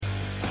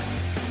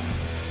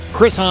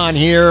Chris Hahn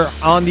here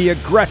on the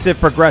Aggressive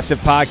Progressive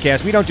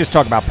Podcast. We don't just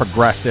talk about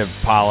progressive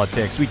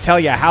politics. We tell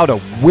you how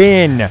to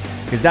win,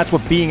 because that's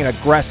what being an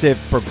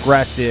aggressive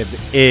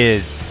progressive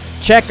is.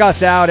 Check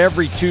us out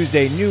every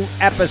Tuesday. New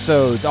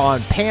episodes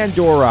on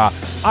Pandora,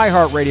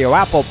 iHeartRadio,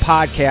 Apple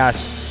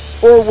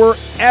Podcasts, or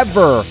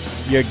wherever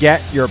you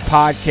get your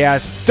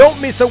podcasts.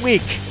 Don't miss a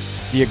week.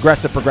 The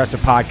Aggressive Progressive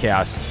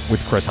Podcast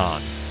with Chris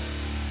Hahn.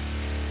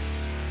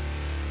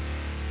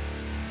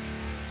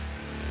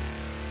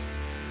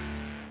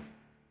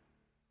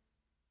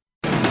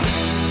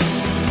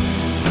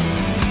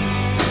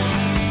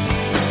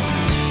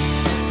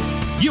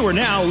 You are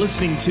now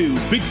listening to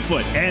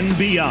Bigfoot and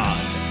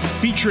Beyond,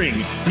 featuring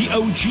the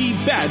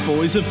OG bad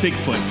boys of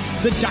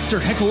Bigfoot, the Dr.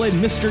 Heckle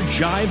and Mr.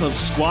 Jive of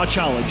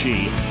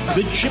Squatchology,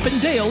 the Chip and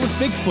Dale of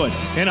Bigfoot,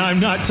 and I'm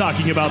not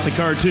talking about the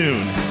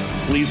cartoon.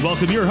 Please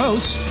welcome your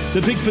hosts, the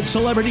Bigfoot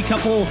celebrity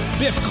couple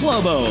Biff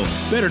Clobo,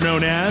 better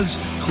known as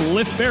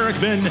Cliff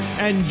Barrickman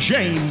and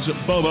James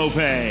Bobo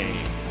Fay.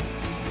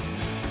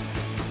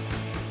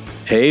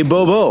 Hey,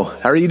 Bobo.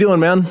 How are you doing,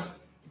 man?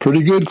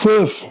 Pretty good,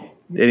 Cliff.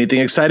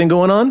 Anything exciting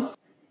going on?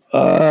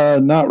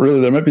 Not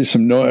really. There might be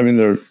some noise. I mean,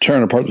 they're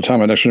tearing apart the town.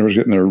 My next neighbor's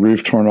getting their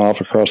roof torn off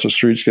across the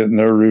streets, getting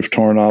their roof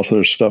torn off. So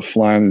there's stuff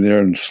flying in the air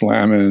and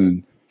slamming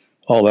and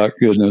all that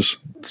goodness.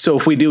 So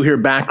if we do hear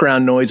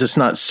background noise, it's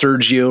not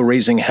Sergio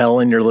raising hell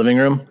in your living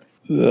room?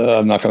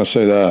 I'm not going to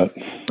say that.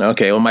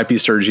 Okay, well, it might be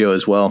Sergio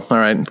as well. All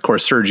right. Of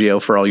course,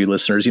 Sergio, for all you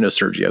listeners, you know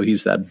Sergio.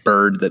 He's that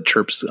bird that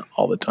chirps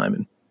all the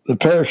time. The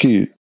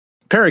parakeet.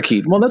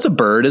 Parakeet. Well, that's a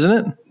bird, isn't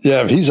it?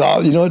 Yeah, he's,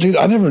 you know, dude,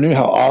 I never knew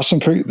how awesome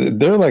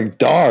they're like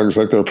dogs,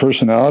 like their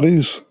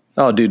personalities.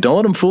 Oh, dude, don't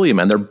let them fool you,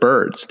 man. They're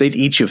birds. They'd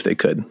eat you if they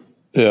could.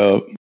 Yeah.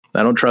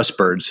 I don't trust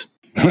birds.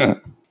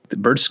 The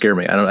birds scare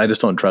me. I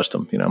just don't trust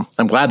them, you know.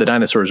 I'm glad the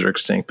dinosaurs are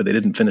extinct, but they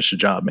didn't finish the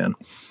job, man.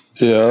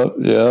 Yeah.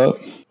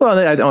 Well,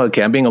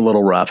 okay, I'm being a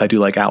little rough. I do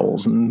like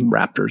owls and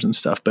raptors and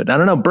stuff, but I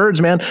don't know. Birds,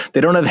 man,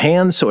 they don't have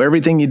hands, so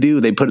everything you do,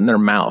 they put in their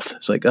mouth.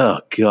 It's like, oh,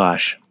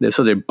 gosh.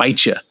 So they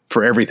bite you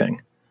for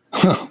everything.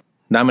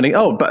 Now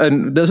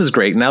and this is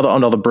great. Now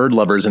all the bird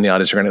lovers in the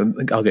audience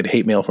I'll get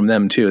hate mail from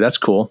them too. That's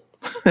cool.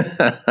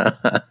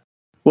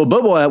 Well,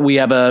 Bobo, we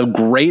have a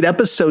great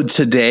episode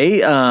today.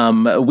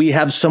 We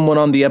have someone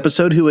on the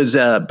episode who is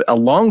a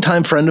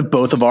longtime friend of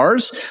both of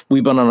ours.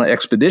 We've been on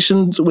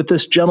expeditions with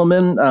this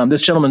gentleman.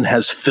 This gentleman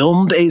has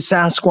filmed a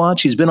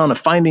Sasquatch. He's been on a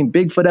Finding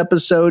Bigfoot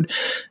episode,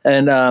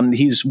 and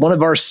he's one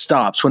of our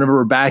stops whenever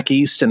we're back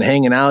east and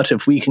hanging out.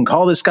 If we can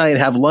call this guy and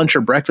have lunch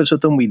or breakfast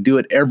with him, we do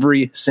it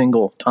every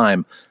single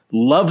time.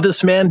 Love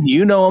this man.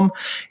 You know him.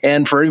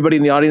 And for everybody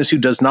in the audience who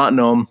does not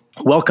know him,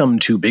 welcome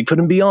to Bigfoot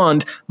and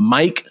Beyond,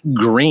 Mike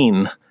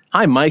Green.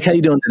 Hi, Mike. How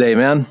you doing today,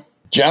 man?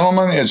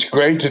 Gentlemen, it's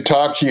great to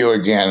talk to you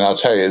again. I'll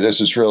tell you, this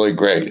is really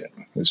great.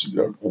 This is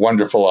a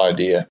wonderful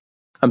idea.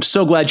 I'm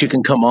so glad you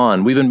can come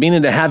on. We've been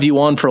meaning to have you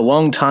on for a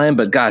long time,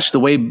 but gosh, the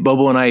way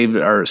Bobo and I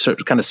are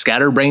kind of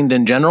scatterbrained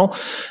in general,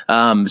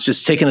 it's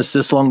just taken us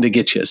this long to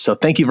get you. So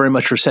thank you very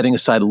much for setting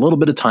aside a little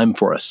bit of time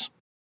for us.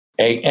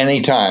 Hey,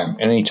 anytime.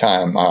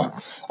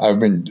 I've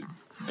been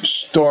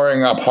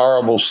storing up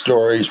horrible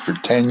stories for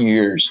 10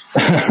 years.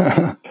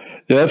 Yeah,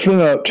 it's been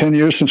about 10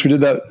 years since we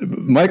did that.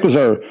 Mike was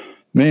our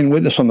main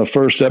witness on the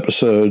first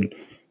episode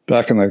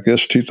back in, I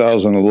guess,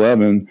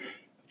 2011,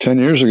 10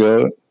 years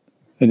ago.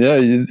 And yeah,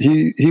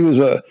 he was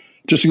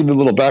just to give you a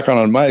little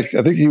background on Mike,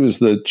 I think he was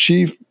the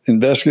chief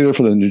investigator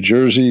for the New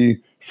Jersey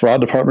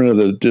Fraud Department of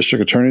the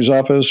District Attorney's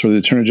Office or the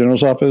Attorney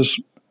General's Office.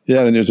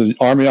 Yeah, and he was an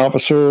Army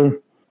officer.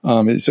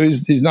 So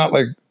he's not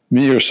like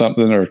me or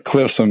something, or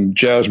Cliff, some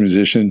jazz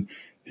musician.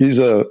 He's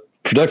a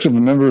productive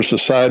member of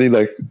society,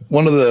 like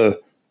one of the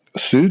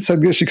suits, I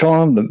guess you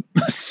call them.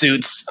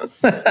 Suits.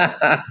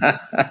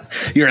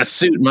 You're a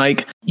suit,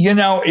 Mike. You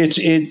know,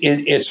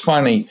 it's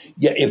funny.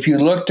 Yeah, if you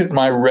looked at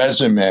my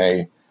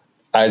resume,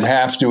 I'd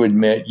have to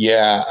admit,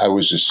 yeah, I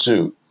was a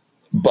suit.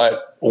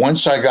 But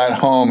once I got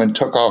home and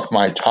took off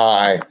my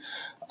tie,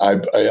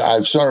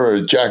 I've sort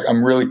of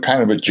I'm really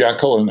kind of a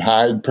Jekyll and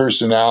Hyde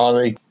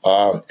personality,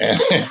 I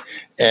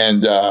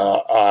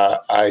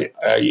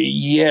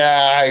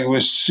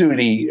was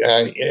sooty,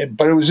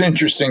 but it was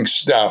interesting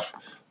stuff.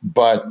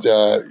 But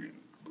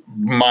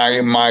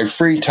my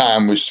free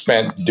time was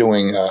spent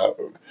doing.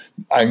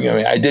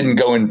 I didn't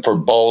go in for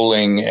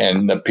bowling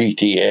and the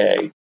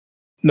PTA.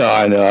 No,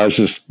 I know. I was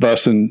just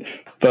busting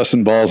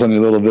balls on you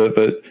a little bit,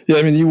 but yeah,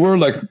 I mean, you were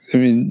like,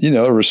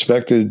 a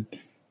respected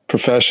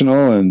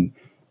professional and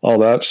all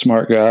that,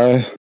 smart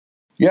guy.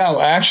 Yeah,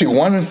 actually,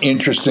 one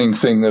interesting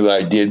thing that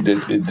I did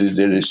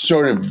that is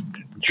sort of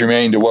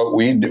germane to what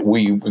we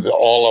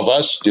all of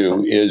us do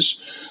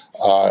is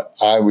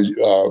I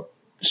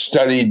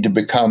studied to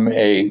become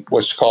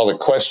what's called a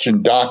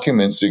question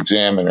documents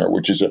examiner,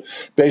 which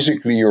is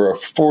basically you're a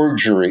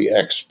forgery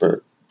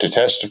expert to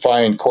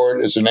testify in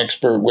court as an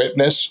expert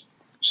witness.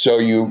 So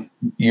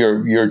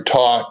you're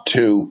taught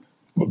to,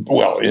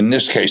 well, in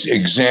this case,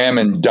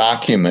 examine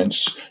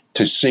documents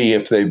to see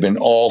if they've been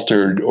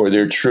altered or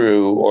they're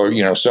true, or,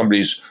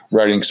 somebody's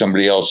writing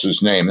somebody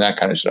else's name, that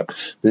kind of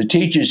stuff. But it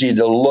teaches you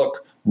to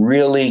look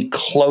really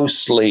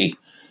closely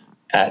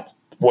at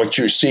what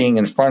you're seeing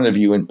in front of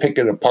you and pick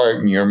it apart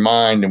in your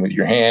mind and with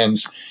your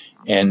hands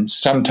and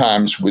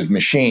sometimes with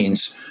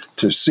machines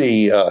to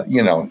see,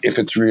 if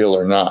it's real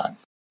or not.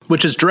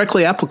 Which is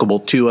directly applicable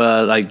to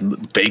like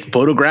fake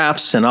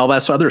photographs and all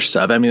that other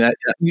stuff. I mean,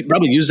 you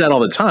probably use that all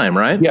the time,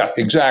 right? Yeah,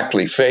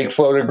 exactly. Fake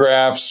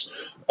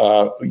photographs,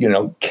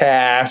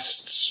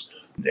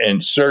 casts,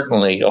 and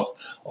certainly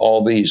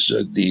all these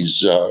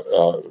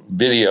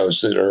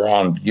videos that are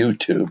on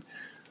YouTube.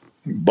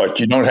 But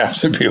you don't have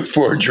to be a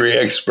forgery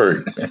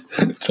expert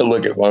to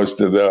look at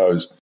most of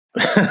those.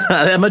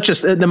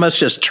 That must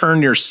just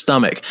turn your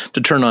stomach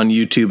to turn on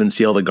YouTube and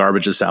see all the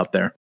garbage that's out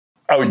there.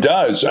 Oh, it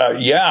does.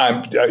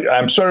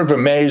 I'm sort of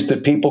amazed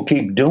that people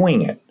keep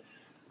doing it.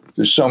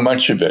 There's so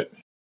much of it.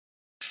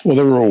 Well,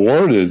 they're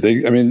rewarded.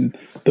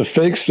 The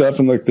fake stuff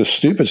and like the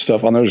stupid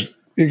stuff on there's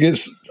it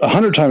gets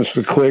 100 times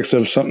the clicks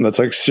of something that's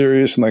like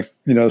serious and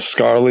like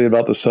scholarly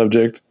about the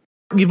subject.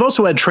 You've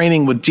also had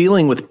training with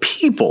dealing with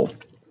people.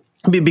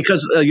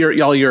 Because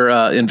all your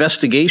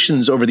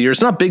investigations over the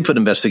years, not Bigfoot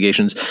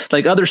investigations,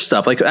 like other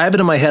stuff, like I have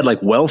it in my head,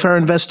 like welfare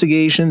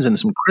investigations and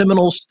some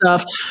criminal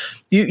stuff.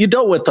 You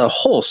dealt with a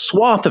whole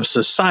swath of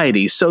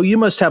society. So you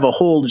must have a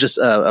whole just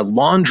a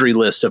laundry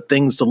list of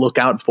things to look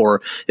out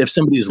for if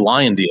somebody's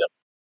lying to you.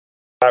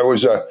 I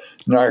was a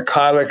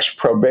narcotics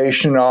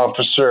probation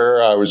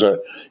officer. I was an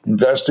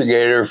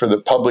investigator for the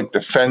public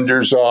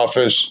defender's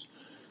office.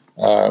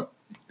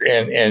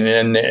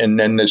 And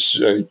then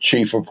this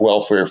chief of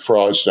welfare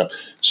fraud stuff.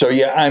 So,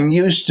 yeah, I'm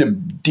used to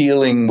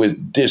dealing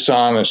with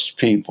dishonest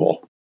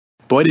people.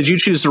 Boy, did you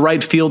choose the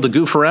right field to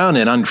goof around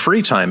in on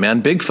free time,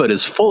 man. Bigfoot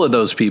is full of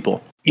those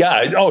people.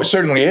 Yeah. It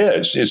certainly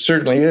is. It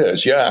certainly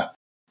is. Yeah.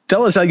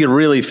 Tell us how you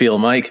really feel,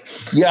 Mike.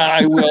 Yeah,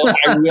 I will.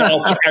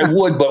 I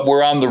would, but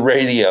we're on the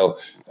radio.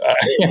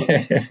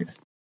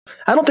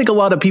 I don't think a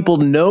lot of people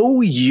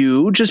know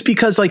you just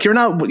because like you're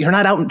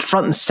not out in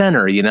front and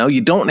center,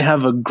 you don't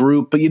have a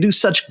group, but you do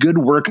such good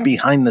work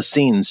behind the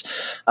scenes.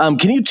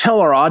 Can you tell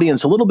our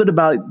audience a little bit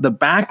about the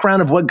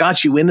background of what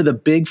got you into the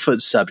Bigfoot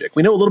subject?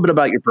 We know a little bit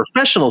about your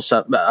professional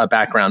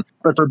background,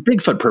 but for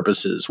Bigfoot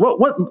purposes,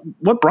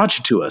 what brought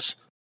you to us?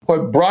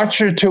 What brought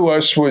you to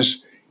us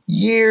was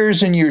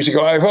years and years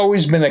ago. I've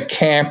always been a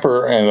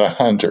camper and a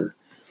hunter,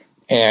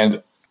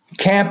 and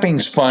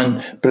camping's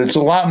fun, but it's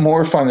a lot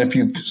more fun if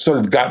you've sort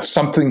of got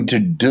something to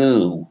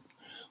do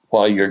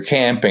while you're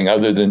camping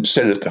other than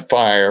sit at the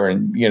fire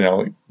and,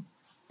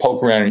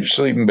 poke around in your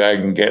sleeping bag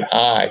and get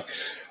high.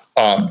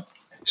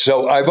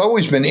 So I've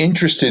always been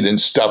interested in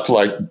stuff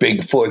like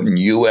Bigfoot and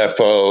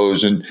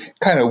UFOs and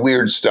kind of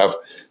weird stuff.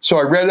 So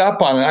I read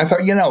up on it. And I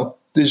thought,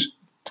 there's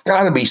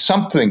got to be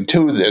something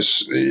to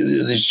this.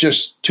 There's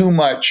just too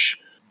much,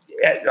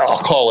 I'll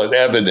call it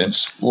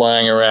evidence,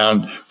 lying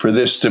around for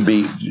this to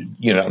be,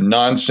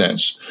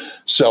 nonsense.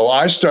 So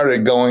I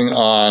started going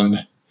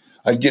on,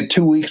 I'd get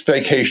 2 weeks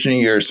vacation a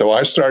year. So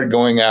I started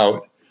going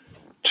out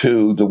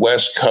to the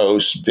West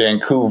Coast,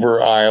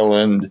 Vancouver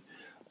Island,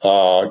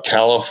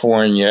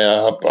 California,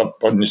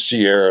 up in the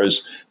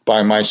Sierras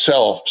by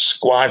myself,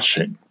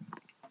 squatching.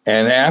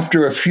 And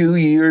after a few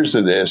years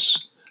of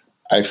this,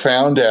 I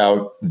found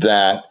out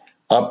that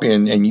up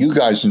in, and you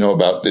guys know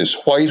about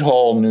this,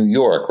 Whitehall, New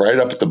York, right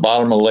up at the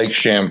bottom of Lake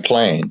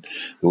Champlain,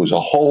 there was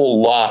a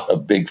whole lot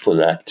of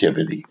Bigfoot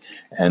activity.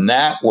 And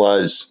that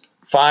was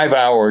 5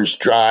 hours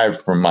drive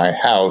from my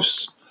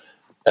house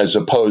as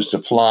opposed to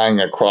flying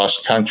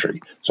across country.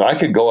 So I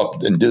could go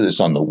up and do this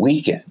on the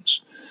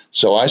weekends.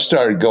 So I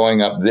started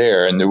going up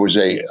there, and there was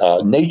a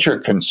nature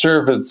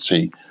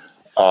conservancy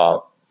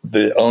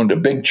that owned a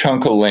big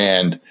chunk of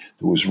land.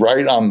 It was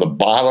right on the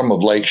bottom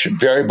of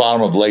very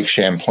bottom of Lake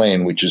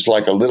Champlain, which is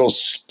like a little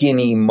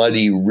skinny,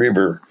 muddy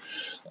river.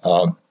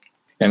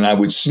 And I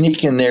would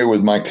sneak in there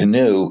with my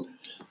canoe,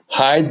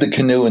 hide the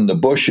canoe in the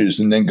bushes,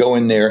 and then go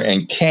in there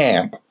and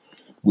camp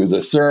with a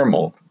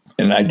thermal.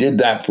 And I did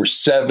that for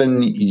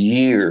 7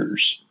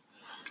 years.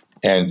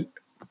 And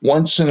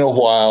once in a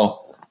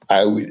while,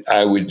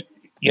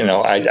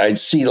 I'd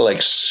see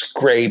like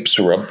scrapes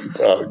or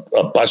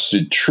a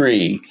busted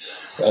tree.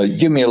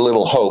 Give me a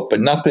little hope, but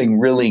nothing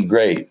really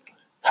great.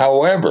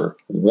 However,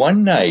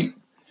 one night,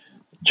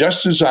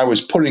 just as I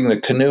was putting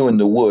the canoe in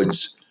the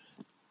woods,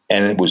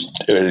 and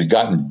it had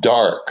gotten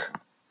dark,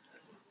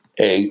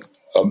 two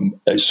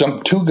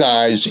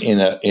guys in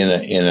a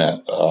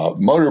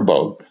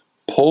motorboat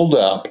pulled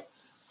up,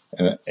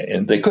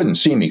 and they couldn't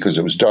see me because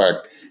it was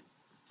dark.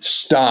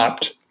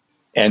 Stopped,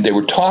 and they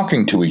were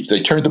talking to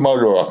they turned the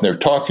motor off, and they were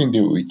talking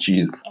to each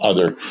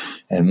other.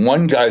 And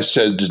one guy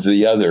said to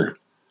the other,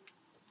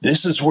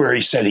 "This is where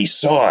he said he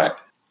saw it."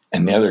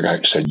 And the other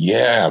guy said,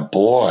 "Yeah,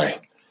 boy."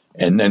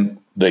 And then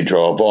they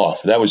drove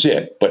off. That was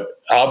it. But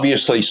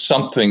obviously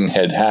something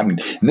had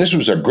happened. And this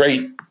was a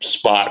great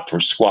spot for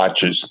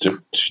squatches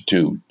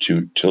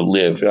to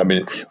live. I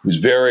mean, it was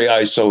very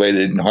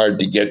isolated and hard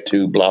to get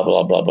to, blah,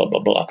 blah, blah, blah, blah,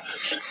 blah.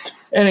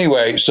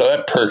 Anyway, so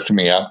that perked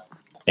me up.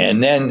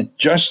 And then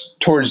just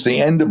towards the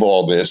end of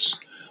all this,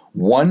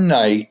 one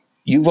night,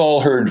 you've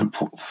all heard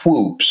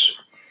whoops.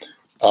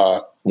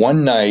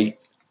 one night,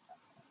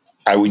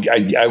 I would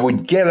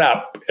get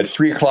up at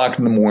 3 o'clock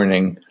in the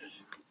morning,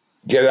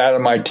 get out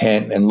of my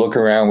tent and look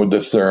around with the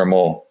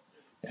thermal,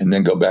 and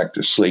then go back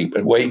to sleep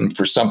and waiting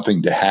for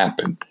something to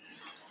happen.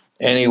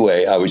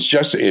 Anyway, I was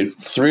just at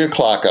 3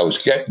 o'clock. I was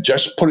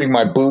just putting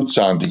my boots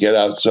on to get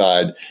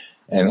outside,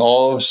 and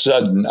all of a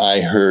sudden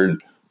I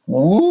heard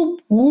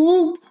whoop,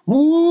 whoop,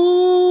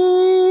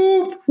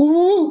 whoop,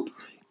 whoop.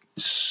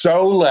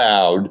 So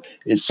loud,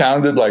 it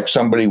sounded like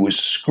somebody was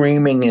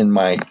screaming in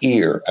my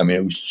ear. I mean,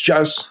 it was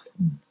just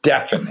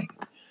deafening.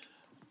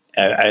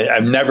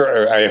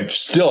 I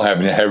still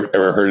haven't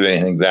ever heard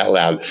anything that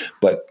loud.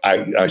 But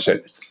I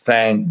said,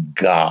 thank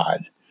God.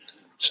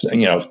 So,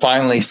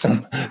 finally,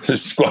 the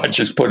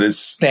Squatches put a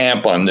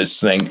stamp on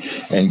this thing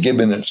and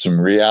given it some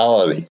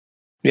reality.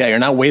 Yeah, you're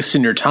not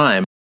wasting your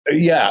time.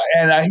 Yeah,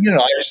 and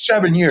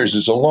 7 years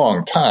is a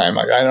long time.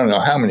 I don't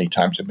know how many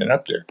times I've been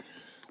up there.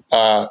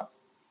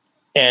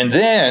 And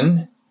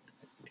then,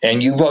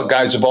 and you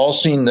guys have all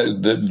seen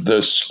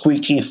the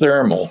squeaky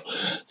thermal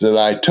that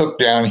I took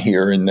down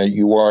here in the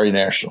Uwharrie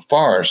National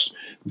Forest.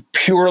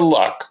 Pure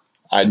luck.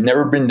 I'd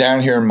never been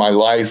down here in my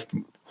life.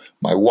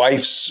 My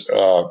wife's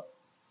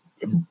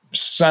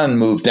son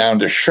moved down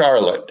to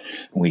Charlotte.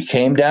 We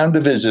came down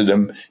to visit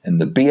him, and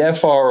the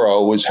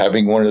BFRO was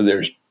having one of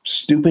their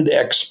stupid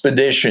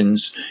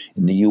expeditions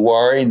in the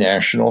Uwharrie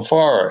National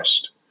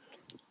Forest.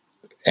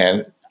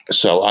 And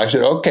so I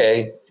said,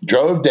 okay,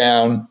 drove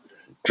down,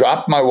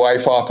 dropped my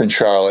wife off in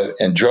Charlotte,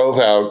 and drove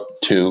out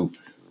to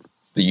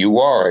the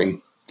Uwharrie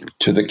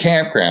to the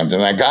campground.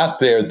 And I got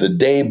there the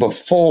day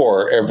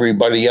before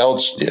everybody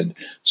else did.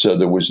 So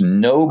there was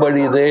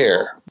nobody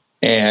there.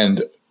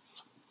 And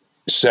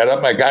set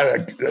up, I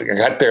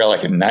got there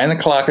like at 9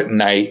 o'clock at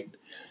night.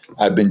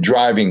 I've been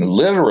driving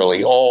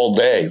literally all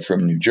day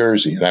from New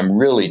Jersey, and I'm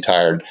really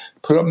tired.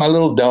 Put up my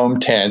little dome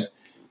tent.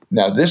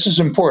 Now, this is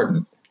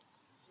important.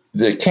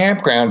 The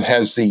campground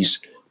has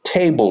these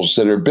tables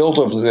that are built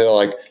of, they're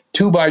like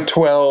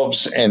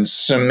 2x12s and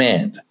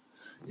cement,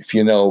 if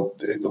you know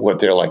what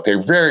they're like.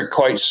 They're very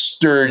quite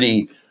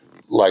sturdy,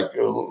 like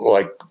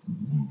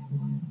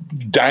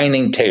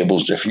dining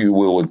tables, if you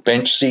will, with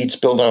bench seats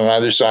built on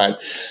either side.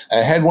 I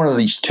had one of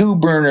these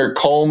 2-burner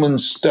Coleman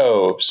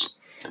stoves.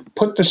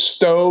 Put the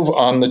stove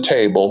on the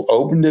table,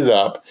 opened it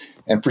up,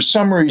 and for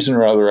some reason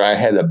or other, I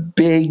had a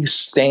big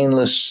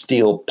stainless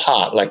steel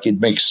pot like you'd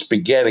make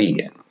spaghetti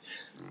in.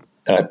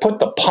 And I put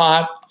the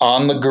pot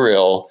on the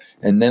grill,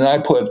 and then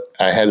I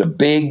had a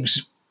big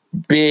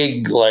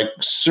like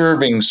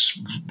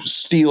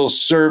steel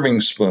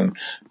serving spoon.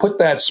 Put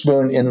that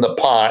spoon in the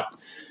pot,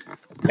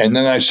 and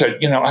then I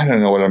said, I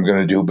don't know what I'm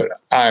going to do, but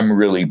I'm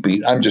really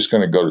beat. I'm just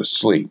going to go to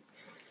sleep.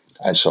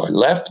 And so I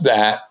left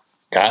that,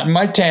 got in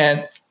my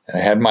tent,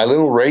 and I had my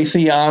little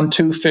Raytheon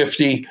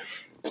 250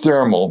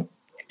 thermal,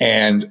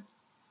 and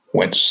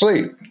went to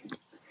sleep.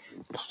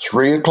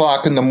 3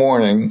 o'clock in the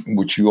morning,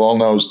 which you all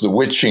know is the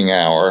witching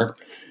hour,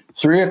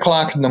 3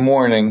 o'clock in the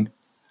morning,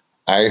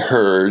 I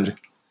heard,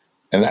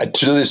 and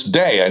to this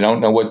day, I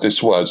don't know what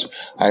this was,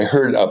 I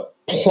heard a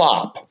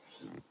plop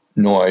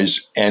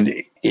noise, and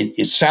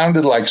it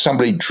sounded like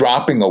somebody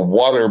dropping a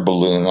water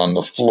balloon on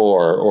the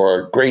floor or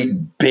a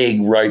great big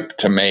ripe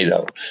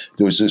tomato.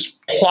 There was this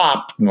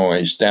plop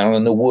noise down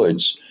in the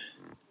woods,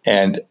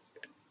 and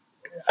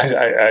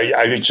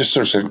I just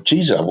sort of said,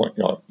 geez, what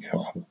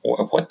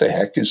the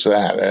heck is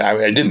that? And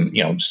I didn't,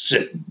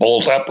 sit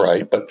bolt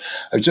upright, but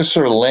I was just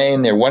sort of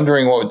laying there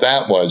wondering what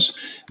that was.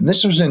 And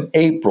this was in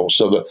April,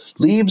 so the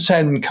leaves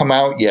hadn't come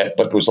out yet,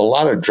 but there was a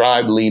lot of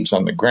dried leaves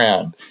on the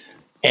ground.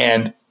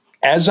 And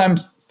as I'm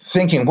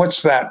thinking,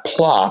 what's that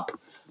plop?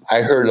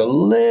 I heard a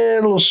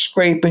little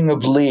scraping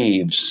of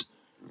leaves,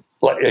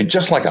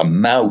 just like a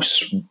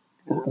mouse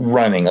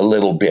running a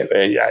little bit.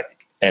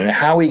 And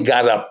how he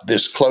got up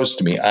this close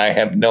to me, I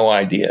have no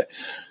idea.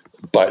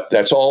 But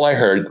that's all I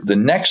heard. The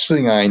next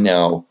thing I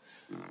know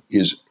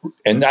is,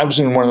 and I was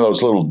in one of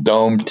those little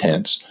dome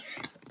tents,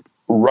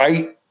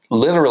 right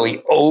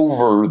literally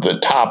over the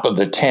top of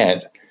the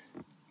tent,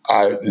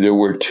 there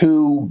were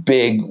 2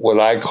 big, what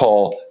I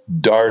call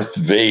Darth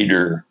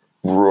Vader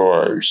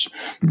roars.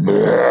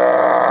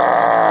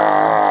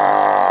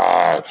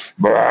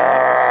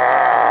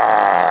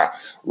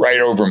 Right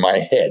over my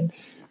head,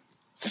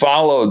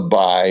 followed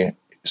by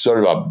sort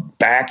of a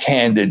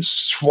backhanded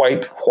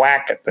swipe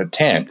whack at the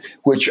tent,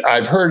 which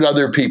I've heard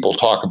other people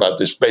talk about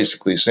this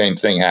basically same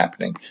thing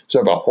happening.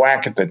 Sort of a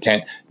whack at the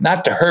tent,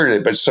 not to hurt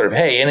it, but sort of,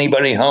 hey,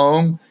 anybody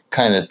home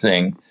kind of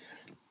thing.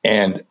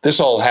 And this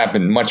all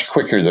happened much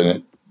quicker than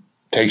it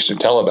takes to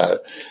tell about it.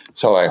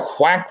 So I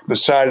whacked the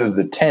side of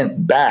the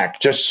tent back,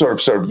 just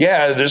sort of,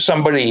 yeah, there's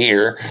somebody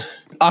here.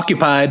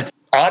 Occupied.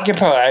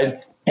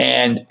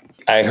 And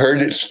I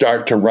heard it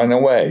start to run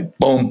away.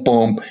 Boom,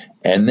 boom.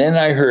 And then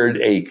I heard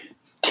a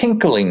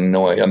tinkling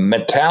noise, a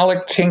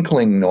metallic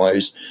tinkling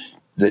noise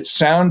that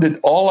sounded,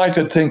 all I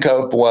could think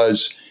of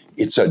was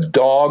it's a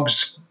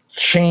dog's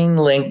chain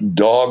link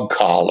dog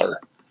collar.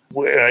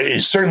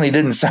 It certainly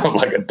didn't sound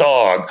like a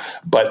dog,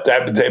 but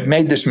they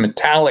made this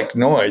metallic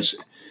noise.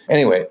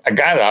 Anyway, I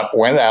got up,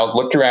 went out,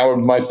 looked around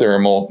with my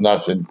thermal,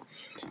 nothing.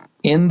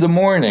 In the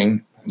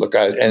morning, look,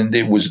 and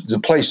the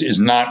place is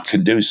not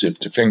conducive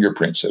to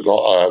fingerprints at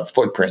all,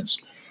 footprints.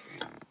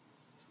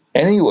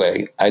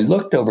 Anyway, I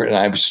looked over and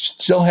I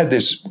still had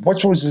this,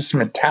 what was this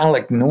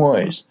metallic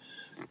noise?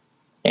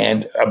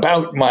 And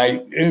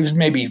it was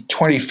maybe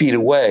 20 feet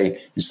away,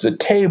 is the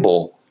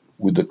table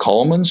with the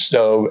Coleman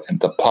stove and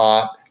the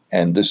pot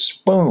and the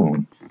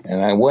spoon.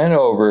 And I went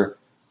over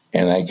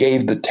and I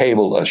gave the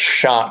table a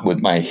shot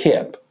with my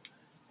hip,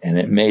 and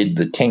it made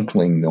the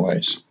tinkling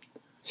noise.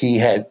 He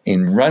had,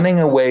 in running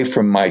away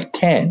from my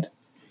tent,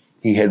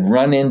 he had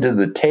run into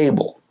the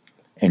table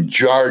and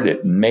jarred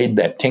it and made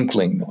that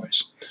tinkling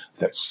noise.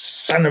 That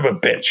son of a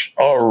bitch.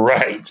 All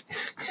right.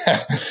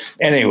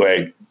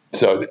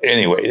 So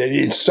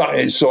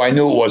I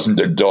knew it wasn't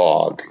a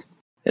dog.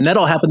 And that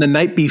all happened the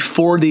night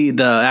before the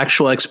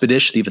actual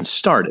expedition even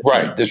started.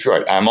 Right. That's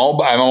right. I'm all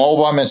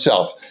by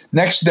myself.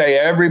 Next day,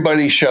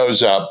 everybody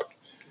shows up.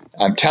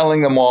 I'm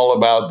telling them all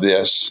about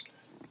this.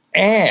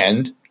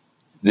 And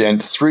then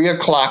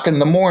 3:00 in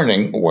the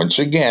morning, once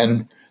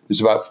again,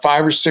 there's about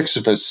 5 or 6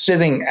 of us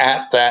sitting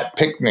at that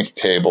picnic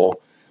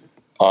table,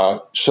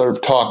 sort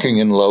of talking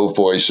in low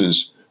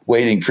voices,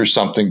 waiting for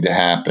something to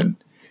happen.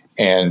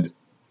 And,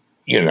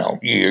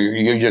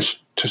 you're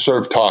just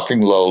sort of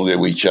talking low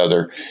to each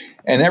other.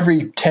 And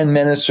every 10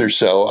 minutes or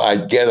so,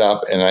 I'd get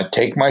up and I'd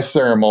take my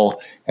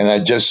thermal and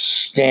I'd just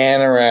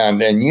scan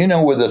around. And,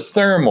 with a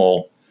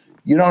thermal,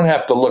 you don't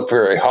have to look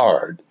very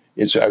hard.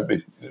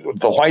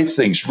 The white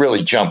things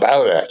really jump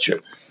out at you.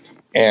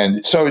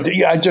 And so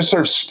I just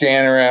sort of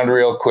scan around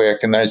real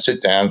quick and I'd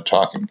sit down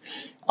talking.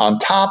 On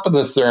top of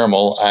the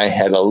thermal, I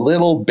had a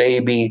little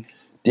baby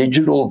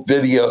digital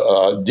video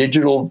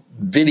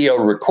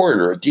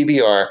recorder, a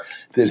DVR,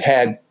 that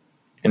had,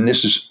 and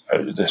this is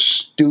the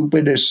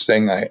stupidest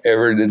thing I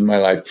ever did in my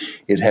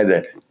life, it had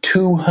a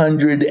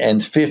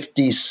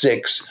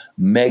 256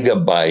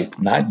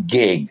 megabyte, not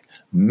gig,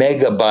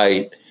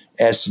 megabyte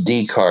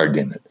SD card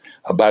in it,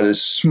 about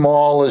as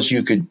small as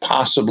you could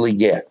possibly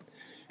get.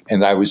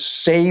 And I was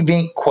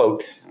saving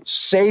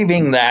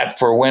that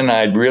for when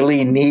I'd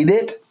really need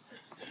it.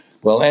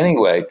 Well,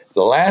 anyway,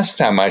 the last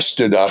time I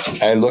stood up,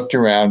 I looked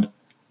around.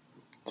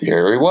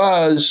 There he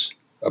was,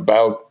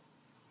 about,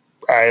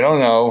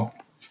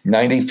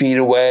 90 feet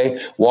away,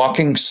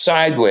 walking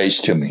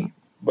sideways to me,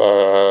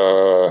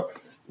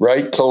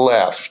 right to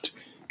left.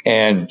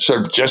 And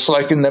sort of just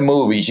like in the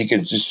movies, you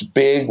get this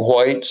big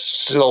white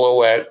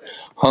silhouette,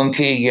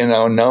 hunky,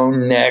 no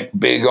neck,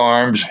 big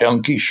arms,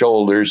 hunky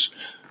shoulders,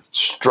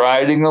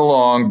 striding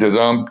along,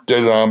 da-dump,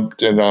 da-dump,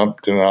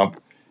 da-dump, da-dump.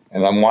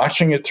 And I'm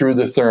watching it through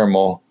the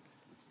thermal.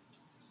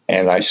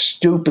 And I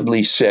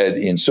stupidly said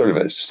in sort of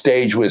a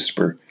stage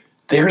whisper,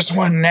 "There's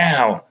one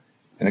now."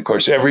 And of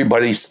course,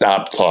 everybody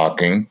stopped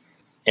talking.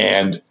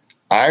 And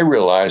I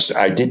realized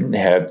I didn't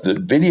have the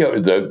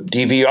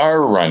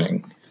DVR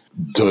running.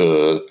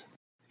 Duh.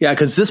 Yeah,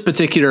 because this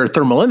particular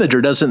thermal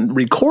imager doesn't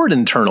record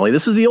internally.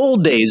 This is the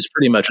old days,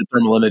 pretty much, of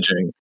thermal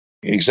imaging.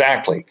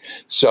 Exactly.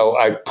 So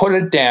I put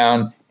it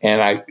down,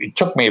 and it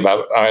took me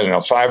about,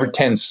 5 or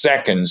 10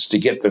 seconds to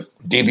get the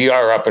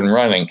DVR up and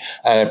running.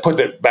 And I put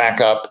it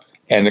back up,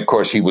 and of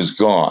course, he was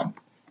gone.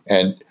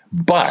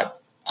 But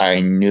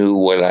I knew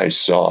what I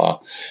saw,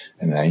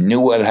 and I knew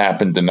what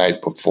happened the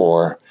night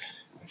before.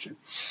 I said,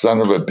 son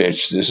of a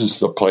bitch, this is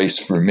the place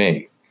for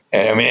me.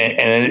 And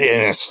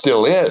it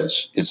still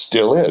is. It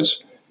still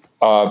is.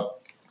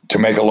 To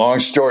make a long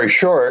story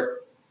short,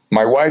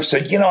 my wife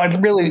said,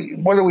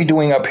 what are we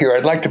doing up here?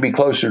 I'd like to be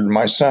closer to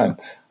my son.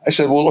 I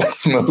said, well,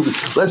 let's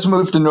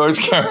move to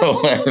North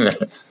Carolina.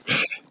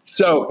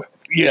 So,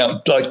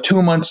 like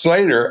 2 months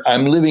later,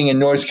 I'm living in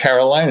North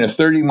Carolina,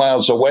 30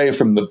 miles away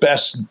from the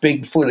best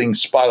bigfooting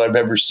spot I've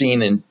ever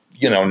seen in,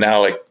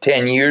 now like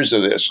 10 years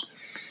of this.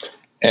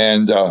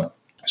 And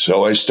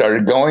so I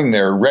started going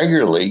there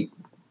regularly,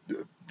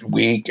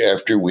 week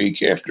after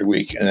week after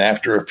week. And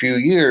after a few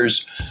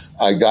years,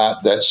 I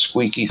got that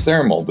squeaky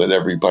thermal that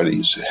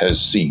everybody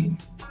has seen.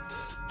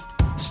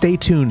 Stay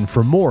tuned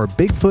for more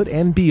Bigfoot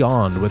and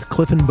Beyond with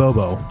Cliff and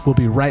Bobo. We'll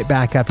be right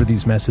back after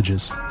these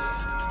messages.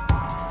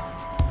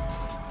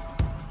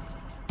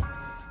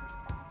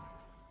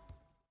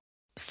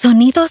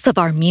 Sonidos of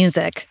our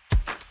music.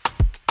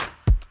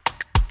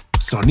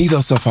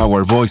 Sonidos of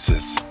our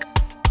voices.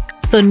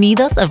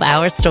 Sonidos of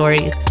our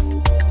stories.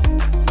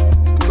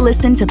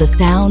 Listen to the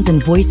sounds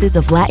and voices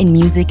of Latin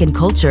music and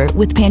culture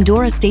with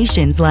Pandora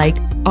stations like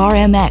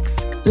RMX,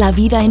 La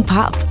Vida en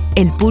Pop,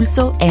 El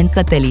Pulso, and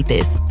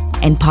Satélites,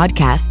 and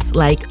podcasts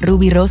like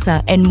Ruby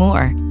Rosa and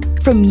more.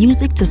 From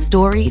music to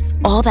stories,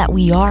 all that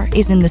we are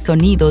is in the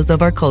sonidos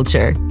of our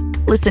culture.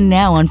 Listen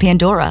now on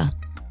Pandora.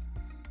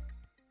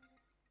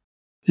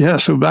 Yeah,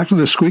 so back to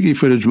the squeaky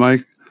footage,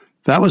 Mike.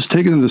 That was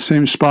taken in the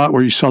same spot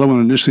where you saw the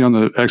one initially on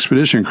the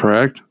expedition,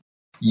 correct?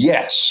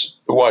 Yes,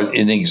 it was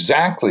in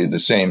exactly the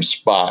same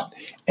spot.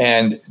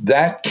 And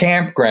that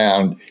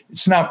campground,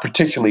 it's not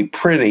particularly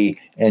pretty.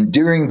 And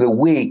during the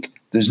week,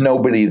 there's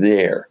nobody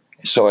there.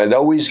 So I'd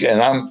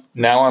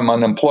I'm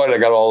unemployed. I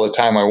got all the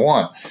time I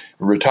want,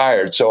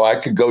 retired. So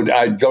I'd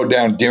go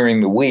down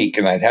during the week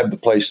and I'd have the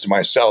place to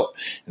myself,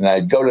 and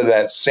I'd go to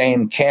that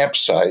same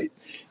campsite,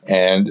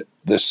 and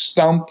the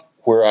stump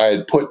where I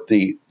had put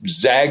the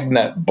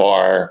Zagnut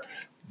bar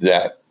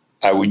that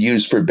I would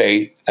use for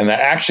bait. And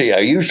I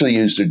usually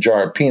used a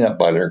jar of peanut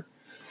butter,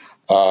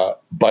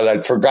 but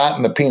I'd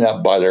forgotten the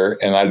peanut butter,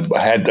 and I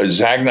had the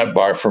Zagnut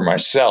bar for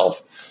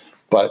myself.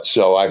 But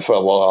so I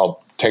thought, well,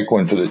 I'll take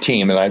one for the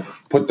team, and I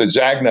put the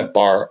Zagnut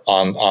bar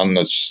on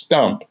the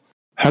stump.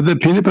 Had the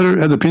peanut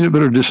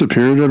butter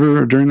disappeared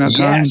ever during that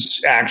time?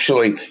 Yes,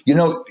 actually. You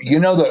know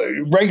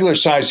the regular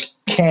size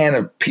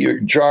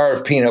jar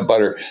of peanut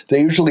butter, they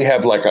usually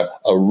have like a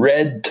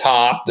red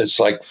top that's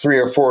like 3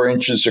 or 4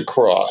 inches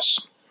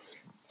across.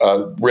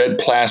 A red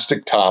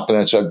plastic top, and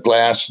it's a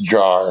glass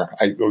jar,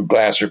 or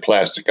glass or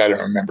plastic, I don't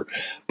remember.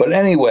 But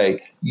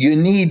anyway, you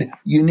need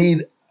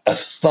a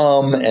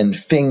thumb and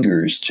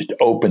fingers to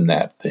open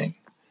that thing.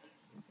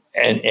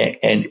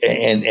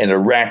 And a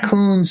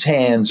raccoon's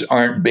hands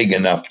aren't big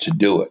enough to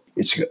do it.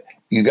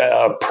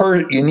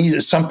 You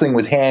need something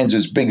with hands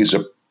as big as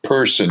a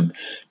person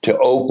to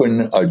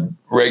open a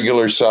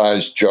regular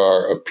sized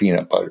jar of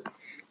peanut butter.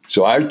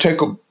 So I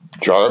took a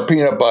jar of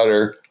peanut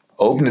butter,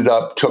 opened it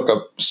up, took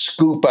a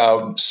scoop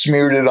out,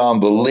 smeared it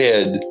on the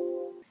lid,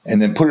 and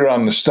then put it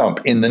on the stump.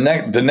 In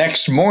the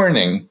next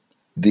morning,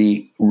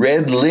 the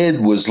red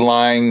lid was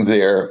lying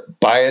there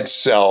by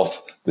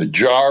itself. The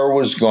jar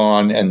was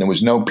gone, and there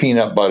was no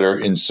peanut butter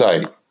in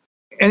sight.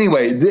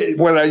 Anyway,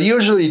 what I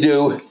usually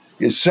do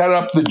is set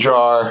up the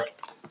jar.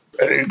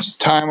 At the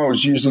time I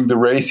was using the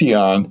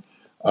Raytheon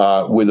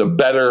with a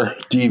better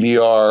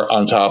DVR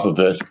on top of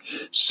it.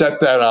 Set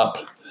that up,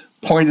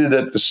 point it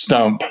at the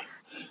stump,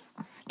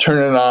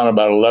 turn it on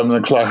about 11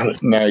 o'clock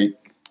at night,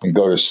 and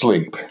go to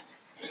sleep.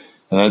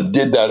 And I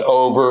did that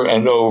over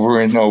and over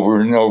and over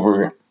and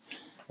over.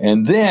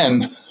 And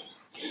then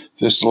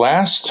this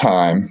last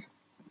time,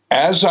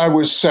 as I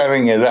was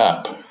setting it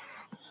up,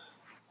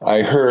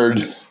 I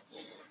heard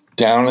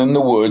down in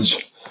the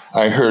woods,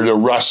 I heard a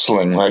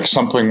rustling, like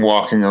something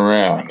walking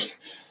around.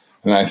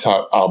 And I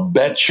thought, I'll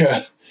bet you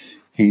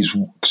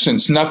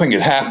since nothing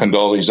had happened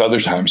all these other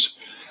times,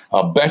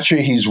 I'll bet you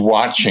he's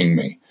watching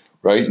me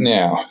right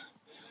now.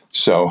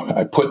 So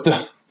I put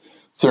the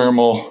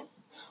thermal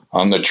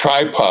on the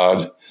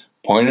tripod,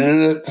 pointed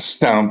it at the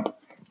stump,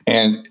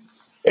 and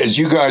as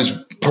you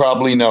guys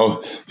probably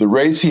know, the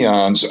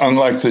Raytheons,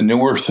 unlike the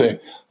newer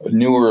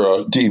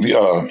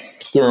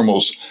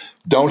thermals,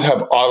 don't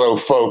have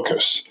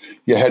autofocus.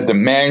 You had to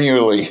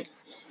manually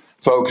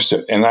focus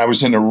it, and I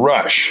was in a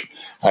rush.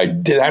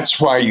 That's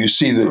why you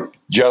see the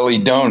jelly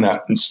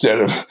donut instead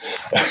of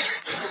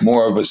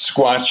more of a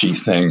squatchy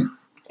thing.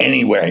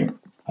 Anyway,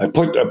 I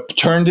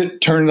turned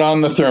it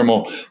on the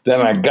thermal.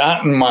 Then I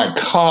got in my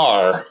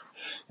car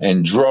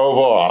and drove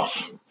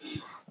off.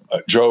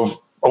 Drove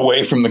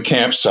away from the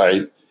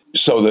campsite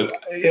so that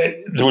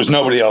there was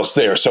nobody else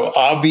there. So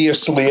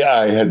obviously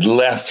I had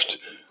left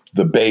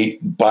the bait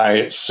by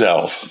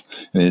itself,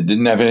 and it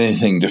didn't have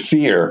anything to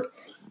fear,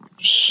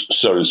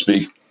 so to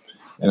speak.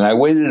 And I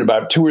waited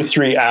about 2 or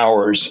 3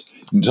 hours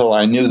until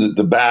I knew that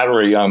the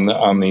battery on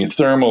the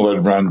thermal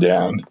had run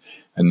down.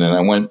 And then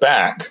I went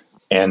back,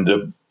 and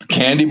the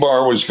candy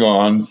bar was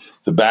gone,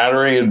 the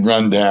battery had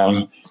run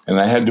down, and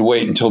I had to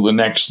wait until the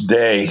next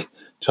day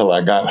till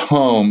I got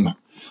home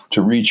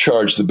to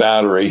recharge the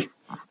battery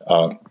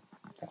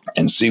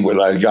and see what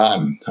I'd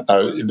gotten.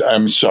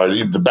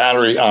 The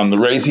battery on the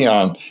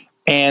Raytheon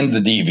and the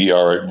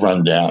DVR had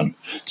run down.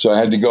 So I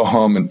had to go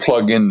home and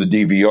plug in the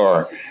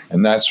DVR,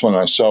 and that's when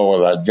I saw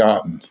what I'd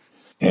gotten.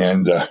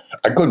 And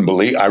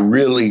I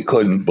really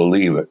couldn't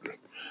believe it.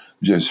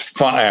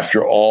 Just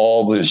after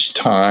all this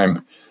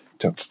time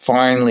to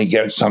finally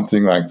get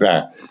something like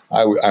that,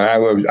 I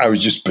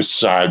was just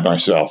beside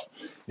myself.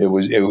 It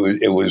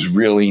was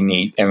really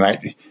neat, and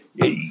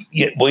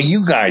well,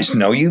 you guys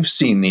know, you've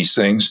seen these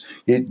things.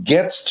 It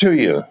gets to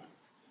you.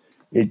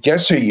 It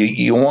gets to you.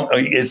 You want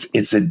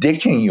it's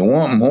addicting. You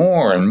want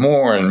more and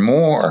more and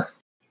more.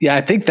 Yeah,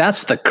 I think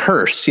that's the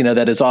curse,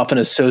 that is often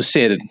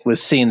associated with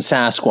seeing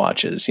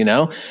Sasquatches,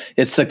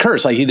 It's the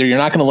curse. Like either you're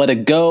not going to let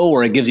it go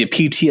or it gives you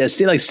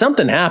PTSD. Like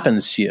something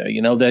happens to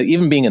you, that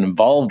even being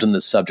involved in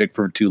this subject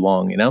for too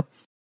long,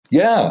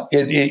 Yeah,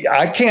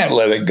 I can't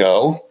let it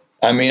go.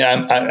 I mean,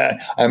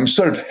 I'm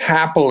sort of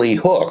happily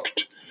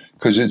hooked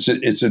because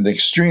it's an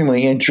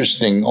extremely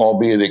interesting,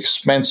 albeit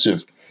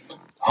expensive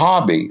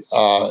hobby.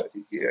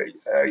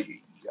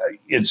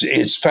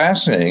 It's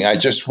fascinating. I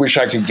just wish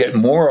I could get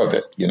more of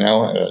it, and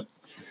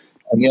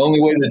the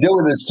only way to do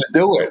it is to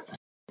do it.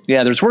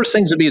 Yeah, there's worse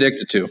things to be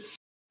addicted to.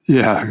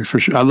 Yeah, for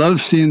sure. I love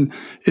seeing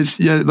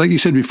like you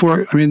said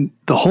before, I mean,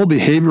 the whole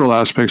behavioral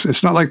aspects,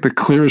 it's not like the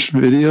clearest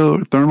video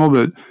thermal,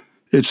 but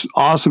it's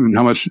awesome in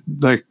how much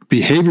like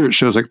behavior it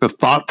shows, like the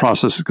thought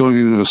process going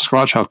into a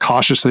Squatch, how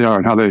cautious they are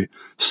and how they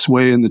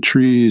sway in the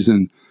trees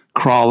and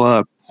crawl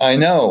up. I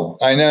know.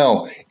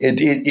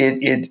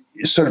 It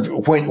sort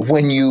of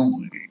when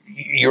you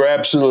You're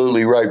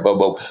absolutely right,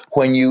 Bobo.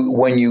 When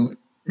you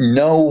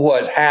know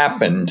what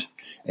happened,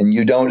 and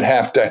you don't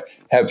have to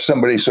have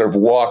somebody sort of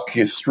walk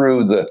you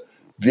through the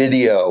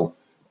video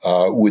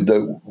with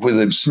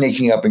them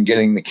sneaking up and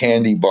getting the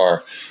candy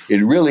bar,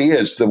 it really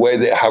is the way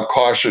that how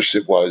cautious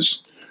it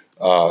was.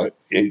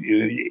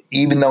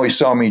 Even though he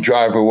saw me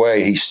drive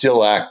away, he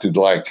still acted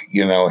like he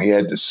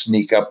had to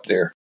sneak up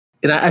there.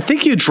 And I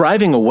think you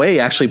driving away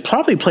actually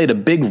probably played a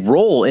big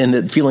role in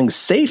it feeling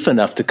safe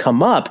enough to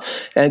come up,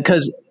 and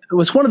because it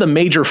was one of the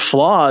major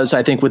flaws,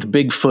 I think, with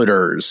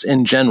Bigfooters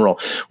in general.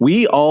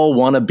 We all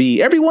want to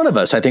be, every one of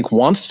us, I think,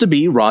 wants to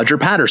be Roger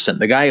Patterson,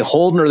 the guy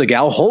holding or the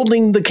gal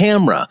holding the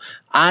camera.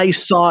 I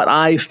saw it,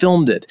 I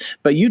filmed it.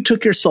 But you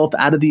took yourself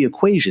out of the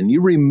equation. You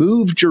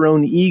removed your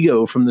own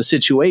ego from the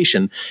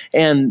situation,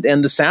 and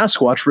the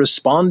Sasquatch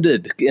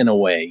responded in a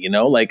way,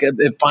 like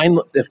it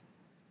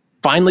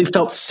finally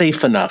felt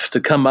safe enough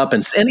to come up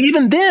and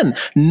even then,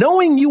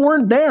 knowing you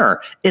weren't there,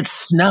 it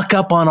snuck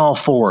up on all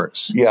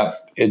fours. Yeah,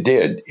 it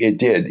did.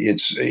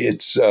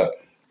 It's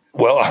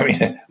well, I mean,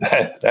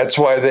 that's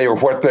why they are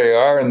what they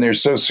are, and they're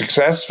so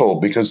successful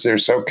because they're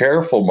so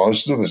careful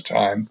most of the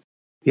time.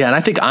 Yeah, and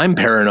I think I'm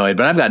paranoid,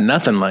 but I've got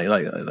nothing like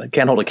I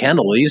can't hold a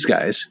candle to these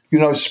guys.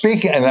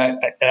 Speaking, and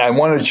I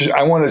want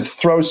to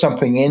throw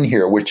something in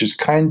here, which is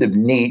kind of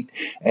neat,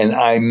 and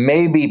I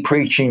may be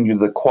preaching to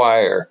the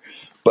choir.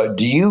 But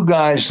do you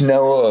guys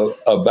know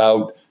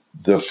about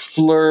the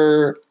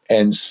FLIR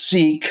and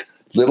Seek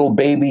little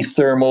baby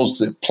thermals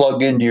that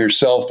plug into your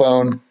cell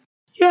phone?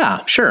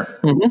 Yeah, sure.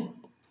 Mm-hmm.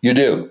 You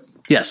do?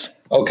 Yes.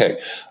 Okay.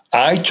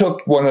 I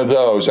took one of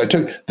those. I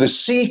took the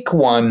Seek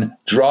one,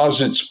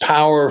 draws its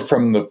power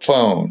from the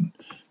phone.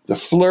 The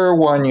FLIR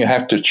one, you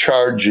have to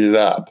charge it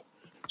up.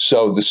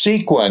 So the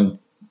Seek one,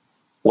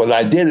 what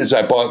I did is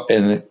I bought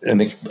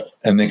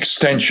an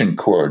extension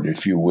cord,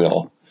 if you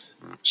will.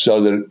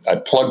 So that I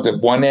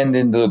plugged one end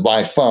into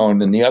my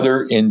phone and the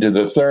other into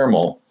the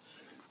thermal,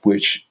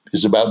 which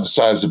is about the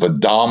size of a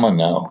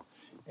domino.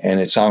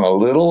 And it's on a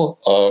little,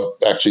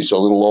 it's a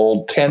little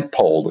old tent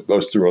pole that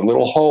goes through a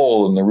little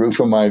hole in the roof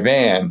of my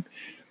van.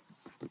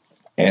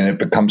 And it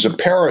becomes a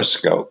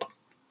periscope.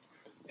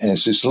 And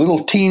it's this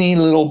little teeny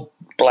little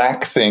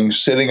black thing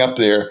sitting up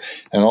there.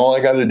 And all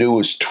I got to do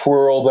is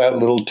twirl that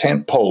little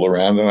tent pole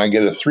around and I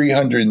get a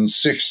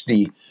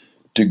 360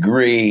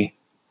 degree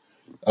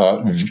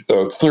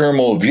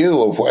thermal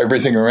view of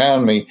everything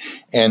around me,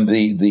 and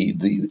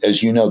the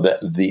as you know,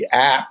 the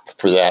app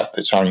for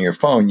that's on your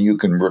phone you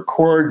can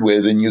record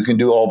with, and you can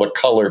do all the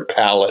color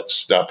palette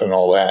stuff and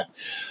all that.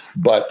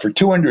 But for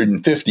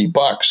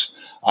 $250,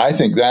 I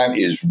think that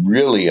is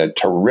really a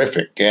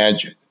terrific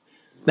gadget.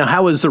 Now,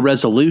 how is the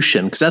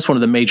resolution? Because that's one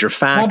of the major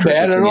factors. Not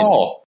bad at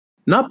all.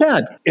 Not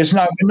bad. It's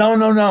not.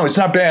 No. It's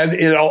not bad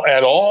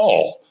at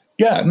all.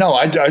 Yeah, no.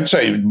 I'd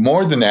say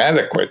more than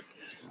adequate.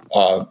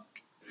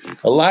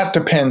 A lot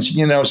depends,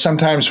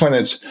 sometimes when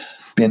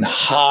it's been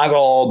hot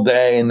all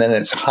day and then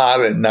it's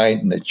hot at night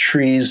and the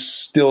trees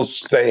still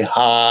stay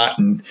hot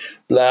and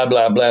blah,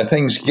 blah, blah,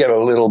 things get a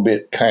little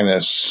bit kind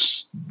of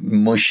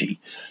mushy,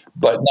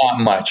 but not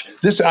much.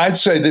 I'd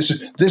say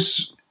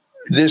this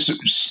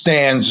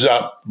stands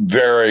up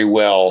very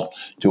well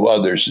to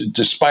others,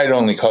 despite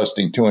only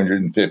costing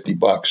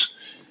 $250.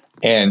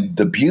 And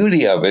the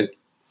beauty of it,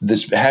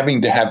 this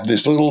having to have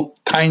this little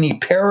tiny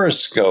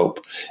periscope,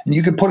 and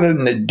you could put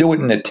it do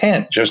it in a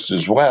tent just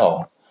as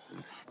well.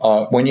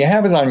 When you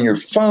have it on your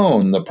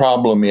phone, the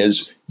problem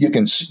is you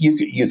can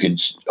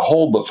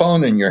hold the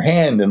phone in your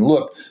hand and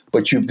look,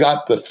 but you've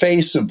got the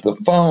face of the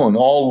phone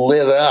all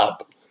lit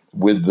up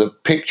with the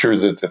picture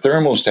that the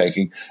thermal's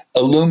taking,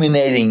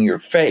 illuminating your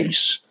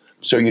face.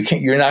 So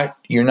you're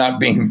not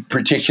being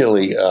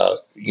particularly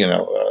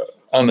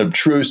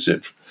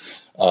unobtrusive.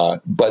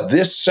 But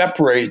this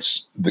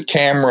separates the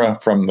camera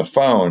from the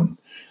phone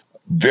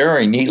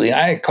very neatly.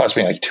 It cost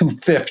me like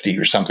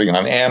 $250 or something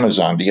on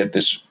Amazon to get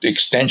this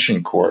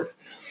extension cord,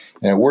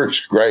 and it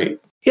works great.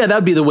 Yeah,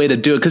 that'd be the way to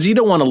do it, because you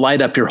don't want to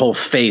light up your whole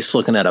face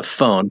looking at a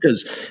phone.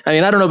 Because, I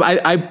don't know,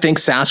 I think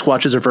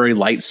Sasquatches are very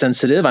light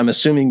sensitive. I'm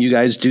assuming you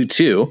guys do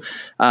too.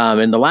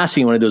 And the last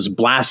thing you want to do is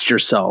blast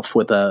yourself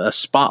with a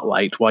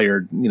spotlight while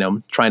you're,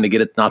 trying to get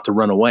it not to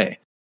run away.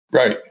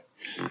 Right.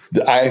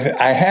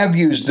 I have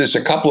used this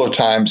a couple of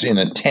times in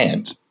a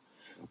tent,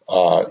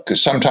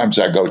 because sometimes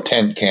I go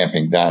tent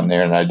camping down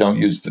there and I don't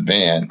use the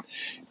van,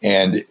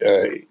 and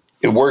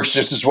it works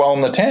just as well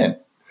in the tent.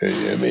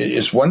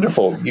 It's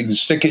wonderful. You can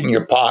stick it in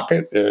your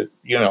pocket. It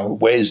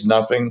weighs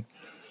nothing.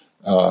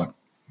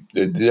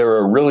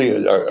 They're really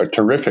a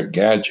terrific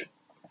gadget.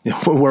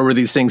 Where were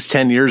these things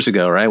 10 years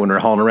ago, right? When we were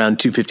hauling around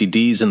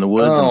 250Ds in the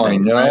woods and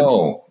things.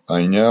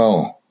 I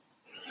know.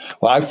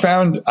 Well, I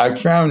found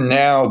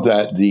now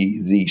that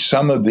the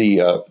some of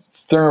the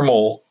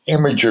thermal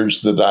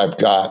imagers that I've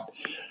got,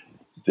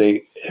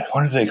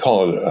 what do they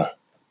call it?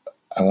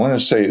 I want to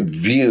say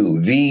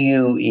Vue,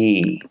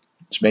 V-U-E.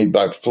 It's made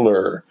by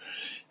FLIR.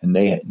 And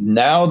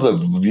now the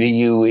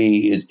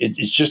VUE,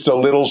 it's just a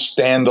little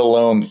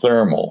standalone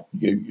thermal.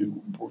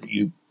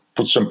 You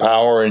put some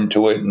power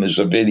into it, and there's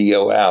a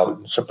video out.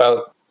 It's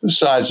about the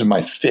size of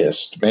my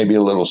fist, maybe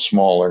a little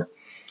smaller.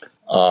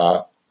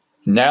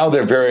 Now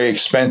they're very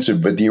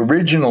expensive, but the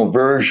original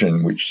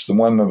version, which is the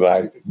one that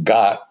I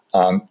got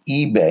on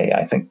eBay,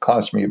 I think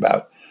cost me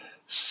about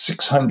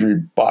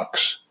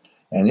 $600,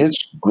 and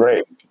it's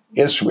great.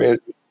 It's kind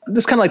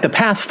of like the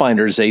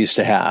Pathfinders they used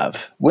to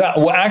have.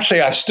 Well,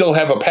 actually, I still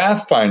have a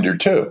Pathfinder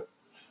too.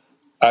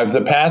 I have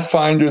the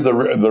Pathfinder, the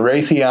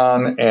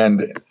Raytheon,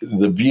 and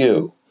the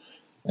View,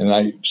 and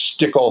I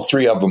stick all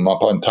three of them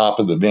up on top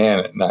of the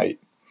van at night,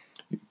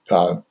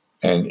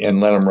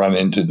 and let them run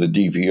into the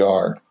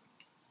DVR.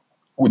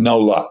 With no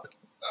luck,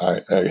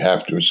 I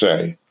have to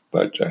say.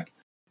 But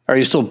are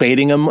you still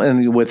baiting them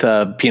with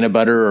peanut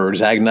butter or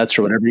Zagnuts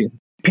or whatever?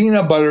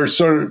 Peanut butter is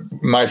sort of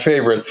my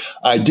favorite.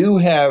 I do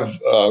have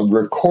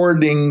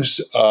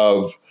recordings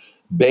of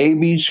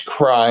babies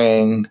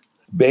crying,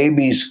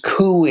 babies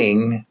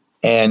cooing,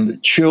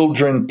 and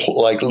children,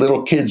 like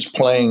little kids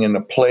playing in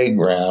the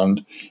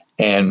playground,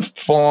 and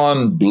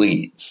fawn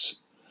bleats.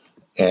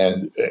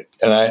 And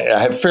I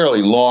have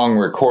fairly long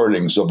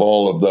recordings of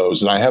all of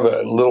those. And I have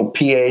a little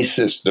PA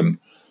system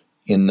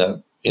in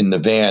the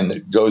van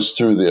that goes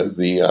through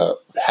the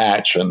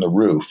hatch on the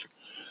roof.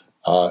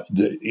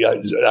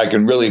 I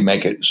can really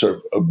make it sort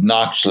of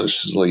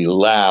obnoxiously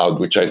loud,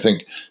 which I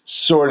think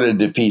sort of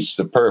defeats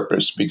the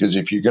purpose, because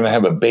if you're going to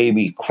have a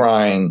baby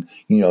crying,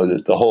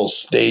 that the whole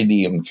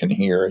stadium can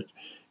hear it,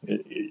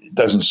 it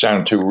doesn't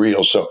sound too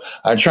real. So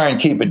I try and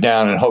keep it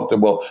down and hope that,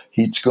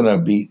 it's going to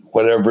be,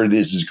 whatever it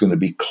is going to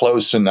be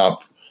close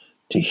enough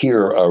to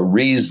hear a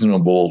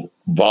reasonable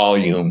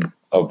volume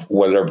of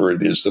whatever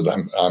it is that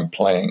I'm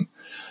playing.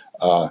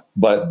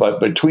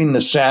 But between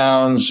the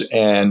sounds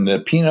and the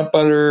peanut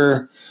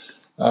butter,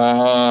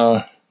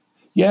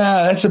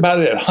 that's about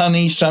it.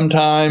 Honey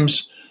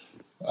sometimes.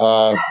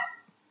 But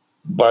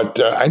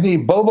I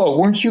think, Bobo,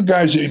 weren't you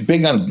guys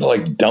big on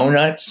like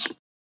donuts?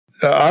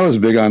 I was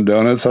big on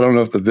donuts. I don't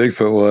know if the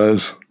Bigfoot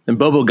was. And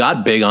Bobo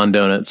got big on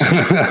donuts. I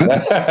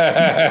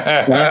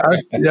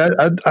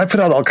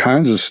put out all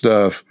kinds of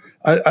stuff.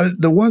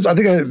 The ones, I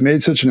think I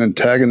made such an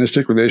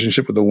antagonistic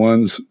relationship with the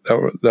ones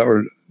that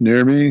were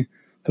near me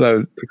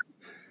that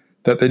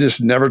they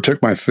just never took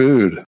my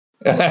food.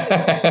 Have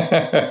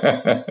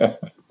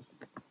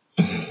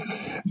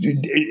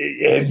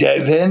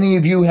any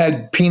of you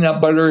had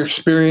peanut butter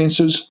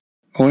experiences?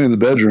 Only in the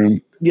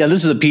bedroom. Yeah,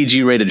 this is a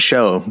PG-rated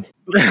show.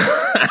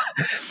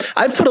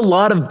 I've put a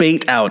lot of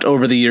bait out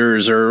over the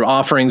years, or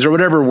offerings, or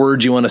whatever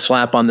word you want to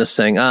slap on this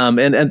thing.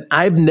 And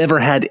I've never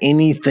had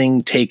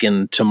anything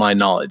taken to my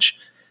knowledge.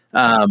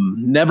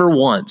 Never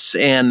once.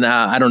 And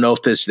I don't know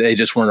if they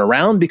just weren't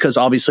around, because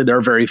obviously there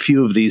are very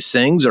few of these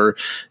things, or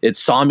it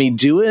saw me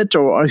do it,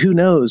 or who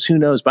knows.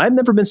 But I've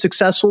never been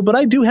successful. But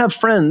I do have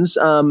friends,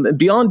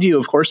 beyond you,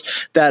 of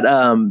course, that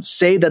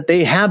say that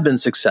they have been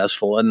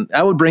successful. And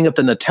I would bring up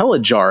the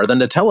Nutella jar, the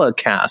Nutella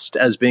cast,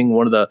 as being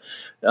one of the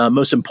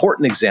most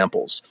important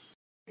examples.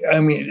 I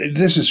mean,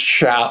 this is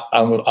shallow.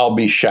 I'll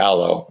be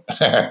shallow.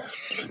 I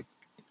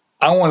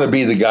want to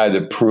be the guy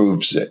that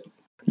proves it.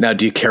 Now,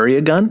 do you carry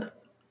a gun?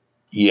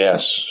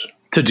 Yes.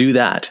 To do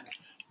that?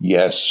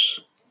 Yes.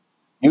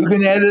 You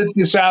can edit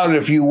this out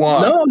if you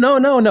want.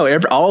 No.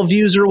 All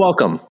views are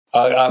welcome.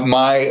 I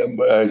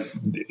wrote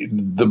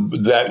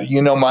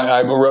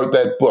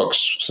that book,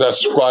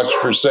 Sasquatch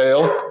for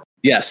Sale.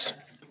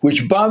 Yes.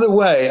 Which, by the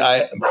way,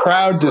 I'm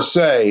proud to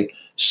say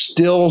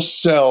still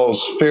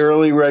sells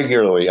fairly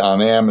regularly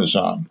on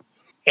Amazon.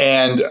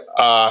 And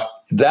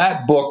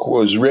that book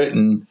was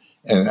written,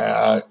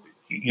 and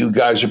you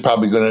guys are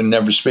probably going to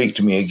never speak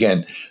to me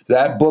again.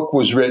 That book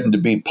was written to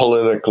be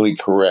politically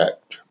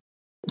correct.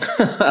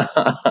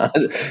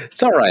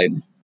 It's all right.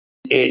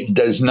 It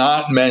does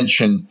not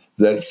mention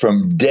that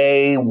from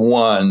day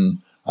one,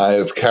 I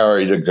have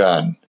carried a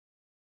gun.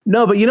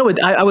 No, but you know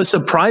what? I was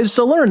surprised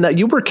to learn that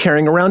you were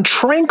carrying around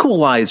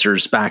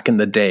tranquilizers back in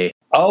the day.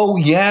 Oh,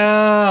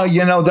 yeah.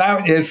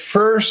 That at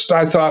first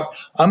I thought,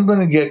 I'm going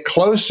to get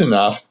close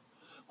enough.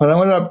 When I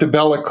went up to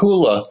Bella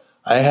Coola,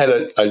 I had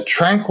a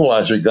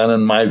tranquilizer gun,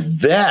 and my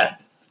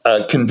vet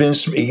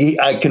convinced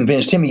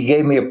him. He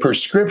gave me a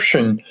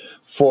prescription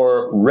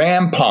for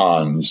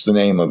Rampon, is the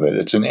name of it.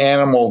 It's an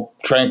animal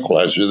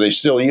tranquilizer. They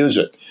still use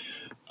it.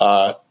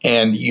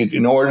 And you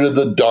can order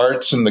the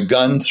darts and the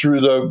gun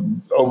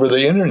over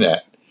the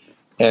internet.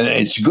 And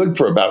it's good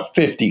for about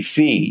 50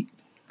 feet.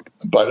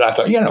 But I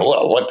thought,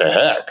 what the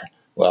heck?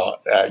 Well,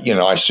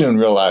 I soon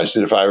realized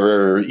that if I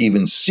ever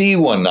even see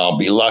one, I'll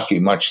be lucky,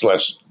 much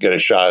less get a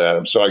shot at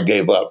him. So I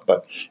gave up.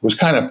 But it was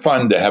kind of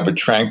fun to have a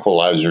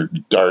tranquilizer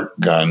dart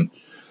gun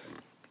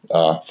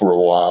for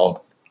a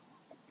while.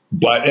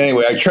 But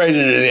anyway, I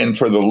traded it in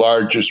for the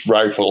largest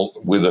rifle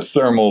with a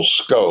thermal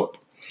scope,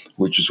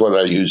 which is what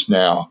I use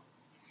now.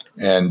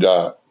 And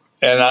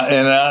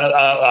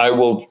I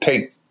will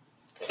take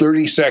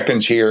 30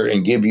 seconds here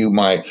and give you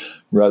my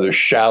rather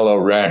shallow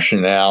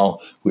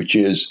rationale, which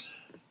is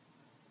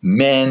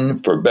men,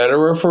 for better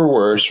or for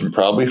worse, and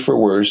probably for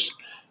worse,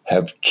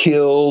 have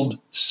killed,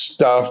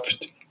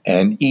 stuffed,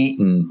 and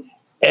eaten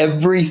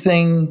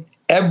everything,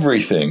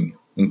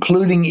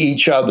 including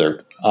each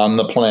other, on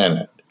the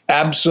planet.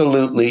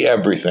 Absolutely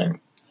everything.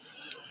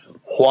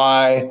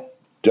 Why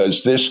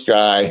does this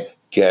guy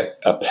get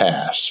a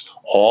pass?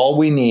 All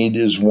we need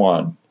is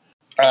one.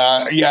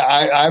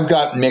 I've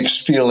got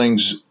mixed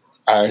feelings.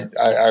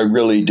 I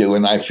really do,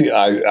 and I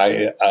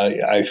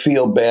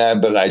feel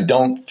bad, but I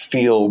don't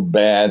feel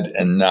bad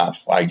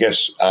enough. I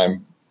guess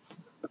I'm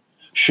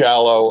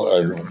shallow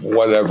or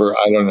whatever.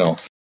 I don't know.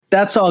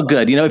 That's all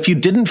good. If you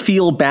didn't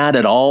feel bad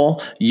at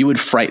all, you would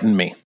frighten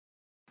me.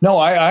 No,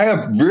 I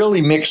have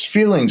really mixed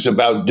feelings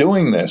about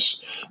doing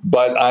this,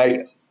 but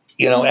and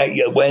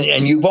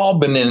you've all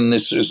been in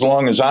this as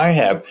long as I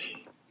have.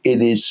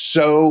 It is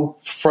so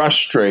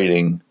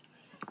frustrating.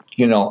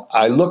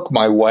 I look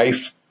my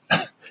wife,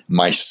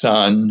 my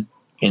son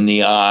in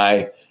the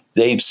eye.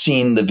 They've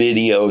seen the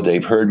video.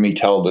 They've heard me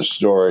tell the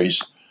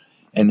stories.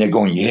 And they're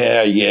going,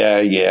 yeah.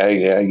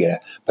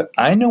 But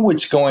I know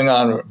what's going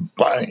on.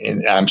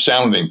 And I'm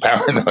sounding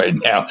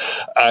paranoid now.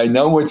 I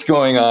know what's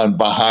going on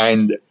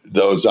behind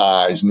those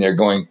eyes. And they're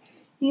going,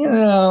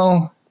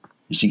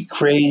 is he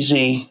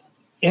crazy?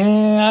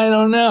 I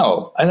don't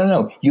know.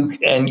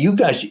 You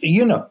guys,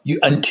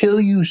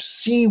 until you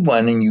see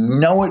one and you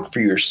know it for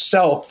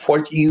yourself,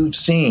 what you've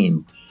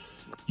seen,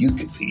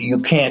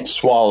 you can't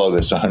swallow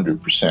this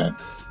 100%.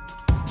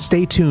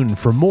 Stay tuned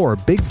for more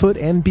Bigfoot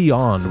and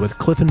Beyond with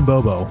Cliff and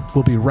Bobo.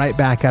 We'll be right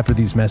back after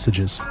these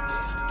messages.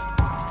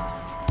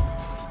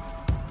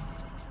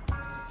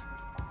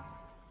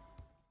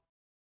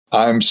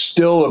 I'm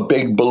still a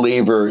big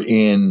believer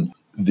in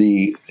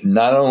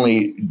not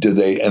only do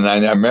they, and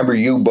I remember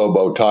you,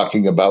 Bobo,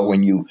 talking about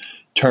when you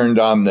turned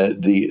on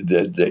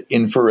the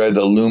infrared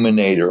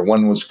illuminator.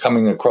 One was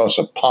coming across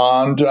a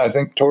pond, I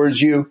think,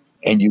 towards you,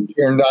 and you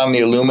turned on the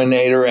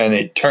illuminator and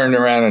it turned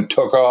around and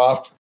took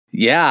off.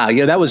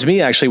 Yeah, that was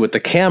me actually with the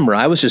camera.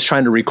 I was just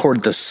trying to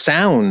record the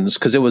sounds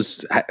because it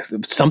was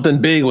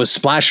something big was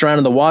splashed around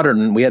in the water,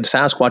 and we had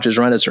Sasquatches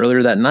around us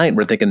earlier that night.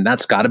 We're thinking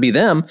that's got to be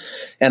them,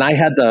 and I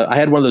had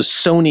one of those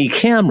Sony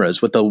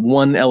cameras with the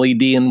one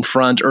LED in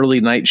front,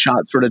 early night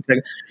shot sort of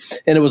thing,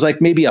 and it was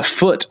like maybe a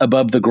foot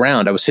above the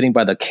ground. I was sitting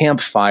by the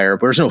campfire.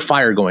 There's no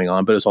fire going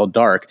on, but it was all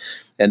dark,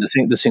 and this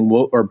thing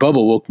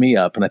Bobo woke me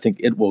up, and I think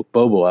it woke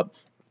Bobo up.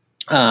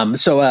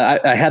 So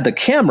I had the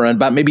camera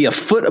about maybe a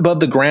foot above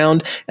the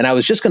ground, and I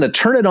was just going to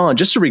turn it on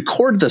just to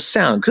record the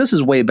sound, because this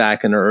is way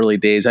back in the early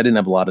days. I didn't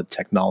have a lot of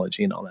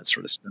technology and all that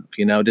sort of stuff.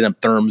 Didn't have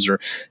therms, or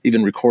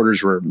even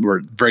recorders were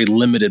very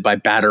limited by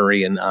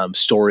battery and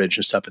storage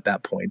and stuff at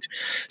that point.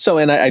 So,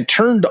 and I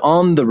turned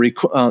on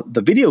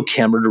the video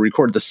camera to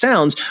record the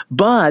sounds,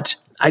 but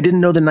I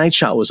didn't know the night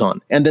shot was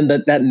on. And then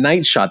that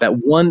night shot, that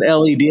one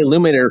LED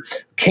illuminator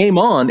came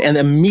on, and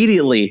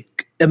immediately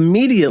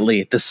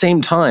at the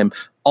same time,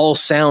 all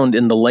sound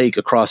in the lake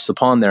across the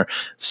pond there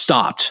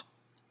stopped.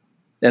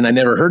 And I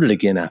never heard it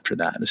again after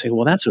that. And I say,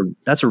 well, that's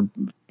a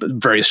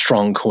very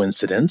strong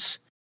coincidence.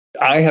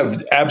 I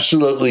have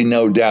absolutely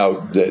no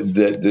doubt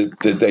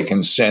that they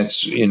can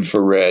sense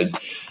infrared.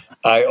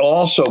 I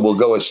also will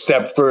go a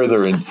step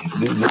further, and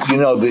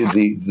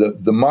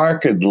the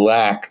marked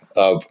lack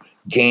of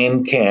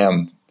game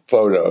cam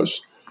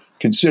photos,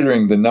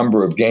 considering the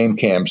number of game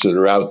cams that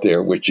are out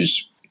there, which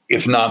is,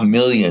 if not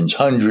millions,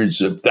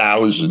 hundreds of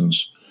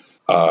thousands,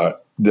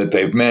 that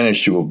they've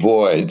managed to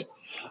avoid.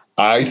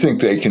 I think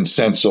they can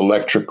sense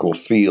electrical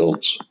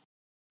fields.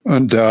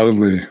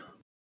 Undoubtedly.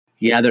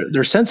 Yeah,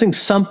 they're sensing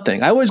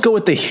something. I always go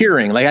with the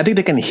hearing. Like, I think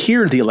they can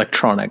hear the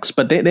electronics,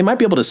 but they might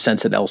be able to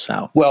sense it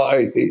elsewhere. Well,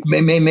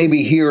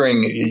 maybe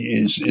hearing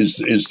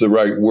is the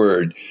right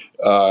word.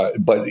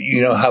 But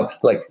you know how,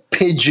 like,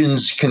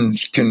 pigeons can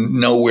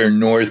know where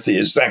north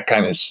is, that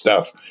kind of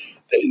stuff.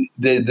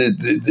 They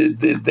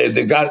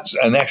got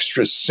an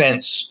extra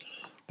sense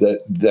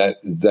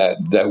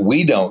that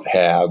we don't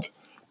have,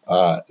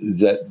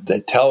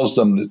 that tells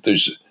them that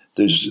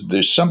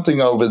there's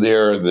something over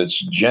there that's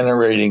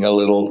generating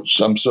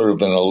some sort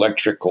of an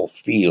electrical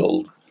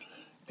field,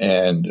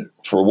 and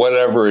for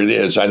whatever it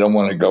is, I don't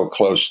want to go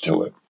close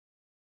to it.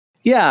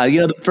 Yeah,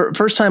 the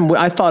first time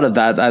I thought of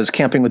that, I was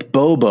camping with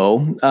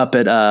Bobo up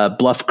at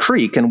Bluff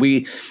Creek, and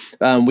we'd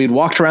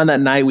walked around that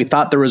night. We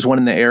thought there was one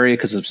in the area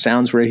because of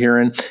sounds we were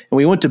hearing, and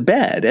we went to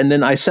bed. And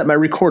then I set my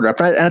recorder up.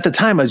 And at the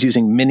time, I was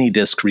using mini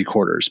disc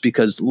recorders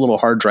because little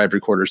hard drive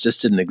recorders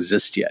just didn't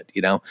exist yet,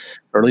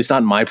 or at least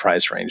not in my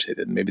price range. They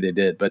didn't. Maybe they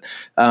did, but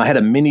I had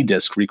a mini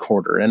disc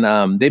recorder,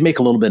 and they make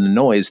a little bit of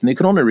noise, and they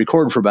could only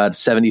record for about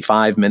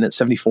 74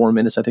 minutes,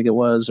 I think it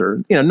was,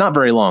 or not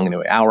very long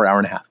anyway, hour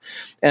and a half.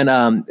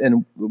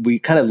 And we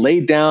kind of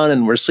laid down,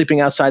 and we're sleeping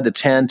outside the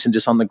tent and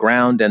just on the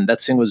ground, and that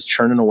thing was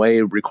churning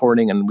away,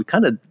 recording, and we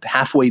kind of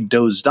halfway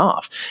dozed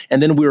off.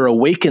 And then we were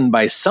awakened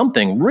by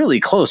something really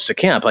close to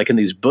camp, like in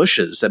these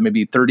bushes that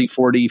maybe 30,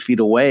 40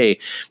 feet away,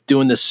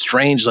 doing this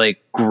strange,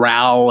 like,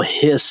 growl,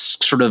 hiss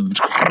sort of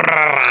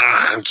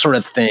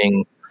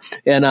thing.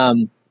 And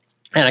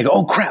I go,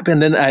 oh crap.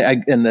 And then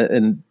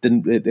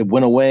then it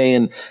went away,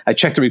 and I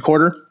checked the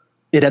recorder.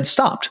 It had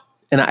stopped.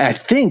 And I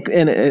think,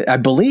 and I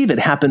believe it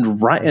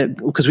happened right,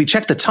 because we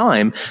checked the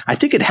time. I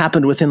think it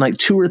happened within like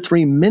 2 or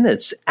 3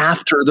 minutes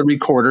after the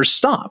recorder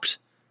stopped.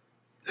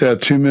 Yeah,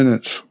 2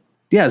 minutes.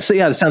 Yeah, so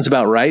yeah, that sounds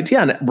about right.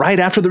 Yeah, and right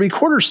after the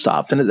recorder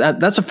stopped, and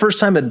that's the first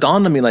time it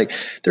dawned on me, like,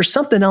 there's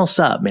something else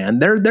up, man.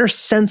 They're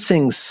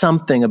sensing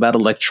something about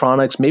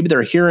electronics. Maybe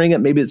they're hearing it.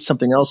 Maybe it's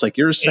something else, like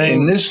you're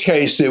saying. In this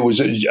case, it was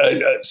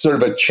a sort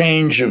of a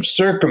change of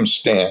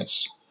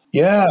circumstance.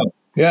 Yeah,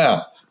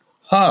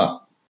 huh.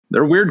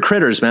 They're weird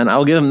critters, man.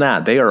 I'll give them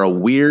that. They are a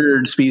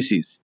weird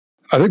species.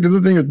 I think the other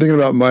thing you're thinking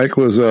about, Mike,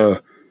 was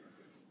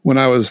when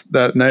I was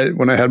that night,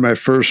 when I had my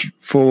first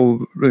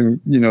full,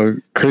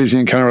 crazy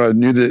encounter. I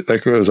knew that,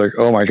 like, it was like,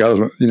 oh my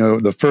God,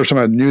 the first time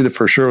I knew that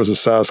for sure was a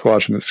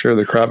Sasquatch, and it scared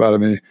the crap out of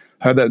me.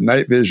 I had that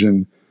night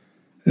vision.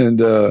 And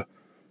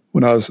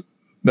when I was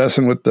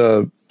messing with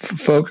the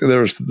there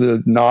was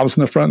the knobs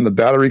in the front, and the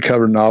battery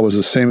cover knob was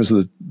the same as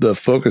the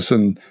focus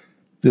and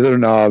the other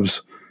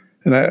knobs.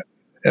 And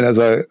as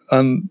I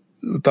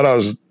thought I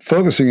was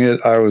focusing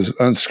it, I was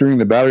unscrewing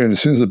the battery. And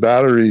as soon as the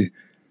battery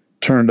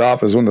turned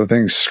off, as one of the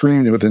things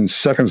screamed, and within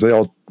seconds, they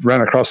all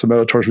ran across the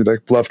meadow towards me,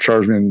 like bluff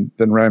charged me, and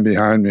then ran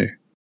behind me.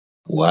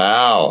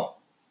 Wow.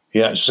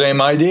 Yeah, same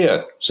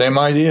idea.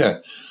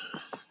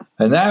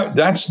 And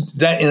that's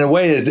in a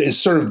way is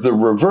sort of the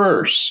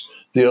reverse.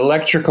 The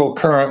electrical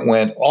current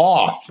went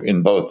off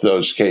in both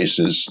those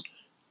cases,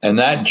 and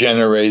that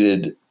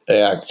generated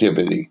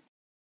activity.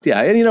 Yeah,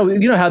 and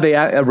you know how they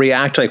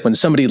react, like when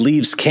somebody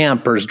leaves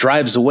camp or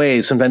drives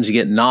away. Sometimes you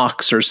get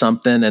knocks or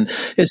something, and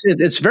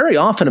it's very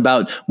often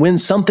about when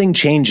something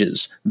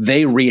changes,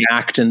 they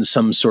react in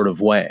some sort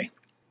of way.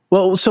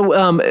 Well,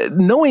 so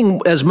knowing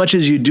as much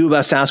as you do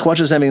about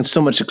Sasquatches, having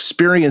so much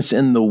experience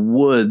in the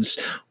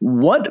woods,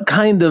 what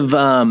kind of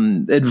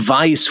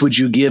advice would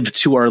you give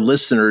to our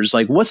listeners?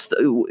 Like,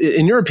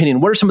 in your opinion,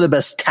 what are some of the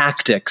best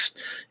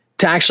tactics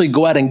to actually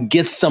go out and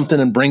get something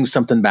and bring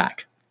something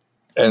back?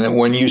 And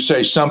when you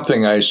say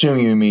something, I assume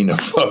you mean a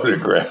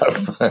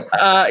photograph.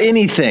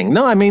 Anything.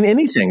 No, I mean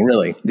anything,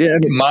 really. Yeah.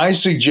 My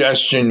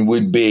suggestion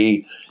would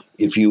be,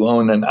 if you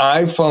own an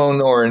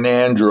iPhone or an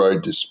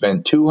Android, to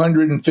spend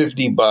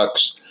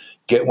 $250,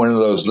 get one of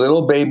those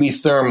little baby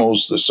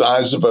thermals the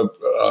size of a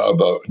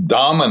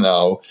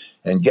domino,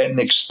 and get an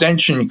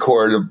extension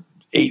cord of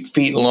 8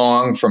 feet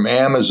long from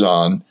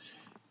Amazon,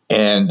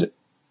 and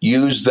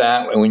use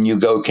that when you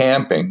go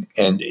camping.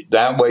 And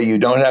that way you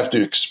don't have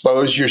to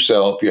expose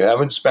yourself. You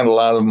haven't spent a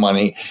lot of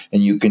money,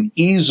 and you can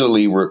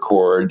easily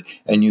record,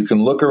 and you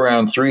can look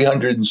around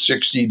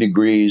 360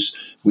 degrees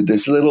with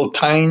this little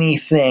tiny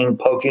thing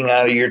poking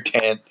out of your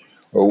tent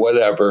or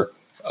whatever.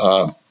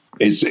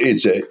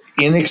 It's an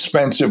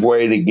inexpensive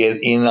way to get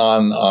in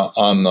on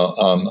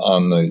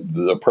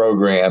the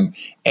program,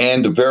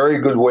 and a very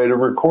good way to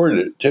record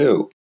it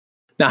too.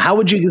 Now, how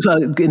would you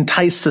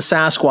entice the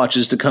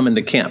Sasquatches to come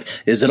into camp?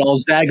 Is it all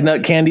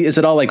Zagnut candy? Is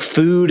it all like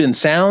food and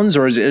sounds,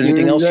 or is there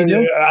anything else you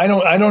do? I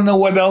don't know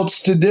what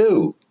else to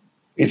do.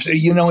 If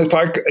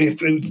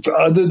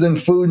other than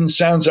food and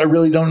sounds, I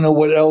really don't know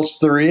what else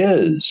there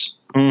is.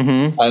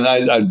 Mm-hmm. And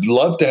I'd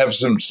love to have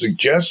some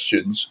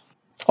suggestions.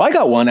 Well, I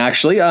got one,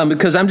 actually,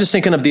 because I'm just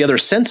thinking of the other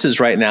senses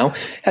right now.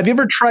 Have you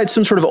ever tried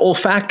some sort of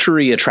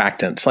olfactory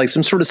attractant, like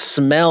some sort of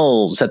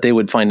smells that they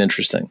would find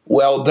interesting?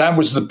 Well, that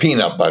was the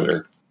peanut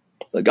butter.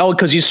 Like, oh,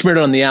 because you smeared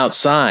it on the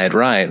outside.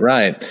 Right.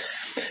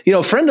 You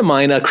know, a friend of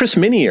mine, Chris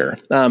Minier,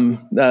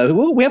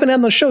 we haven't had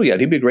on the show yet.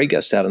 He'd be a great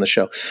guest to have on the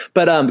show.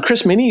 But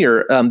Chris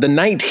Minier, the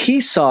night he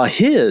saw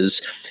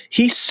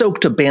he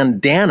soaked a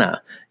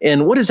bandana.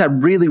 And what is that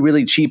really,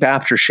 really cheap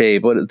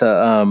aftershave? What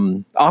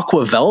the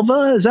Aqua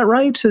Velva? Is that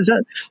right?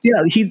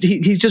 Yeah, he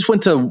just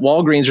went to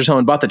Walgreens or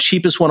something and bought the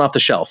cheapest one off the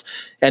shelf.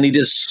 And he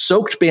just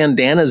soaked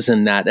bandanas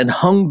in that and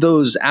hung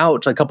those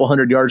out a couple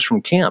 100 yards from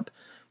camp.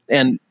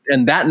 And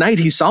that night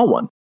he saw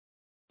one.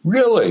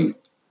 Really?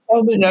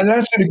 Oh, now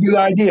that's a good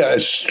idea.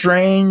 A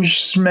strange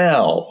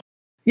smell.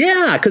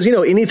 Yeah, because,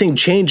 anything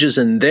changes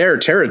in their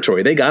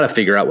territory, they got to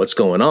figure out what's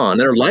going on.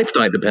 Their life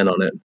might depend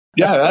on it.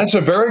 Yeah, that's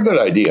a very good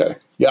idea.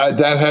 Yeah,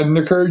 that hadn't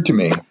occurred to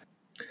me.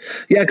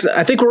 Yeah, because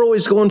I think we're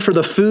always going for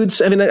the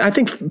foods. I mean, I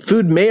think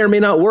food may or may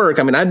not work.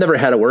 I mean, I've never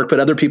had it work, but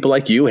other people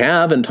like you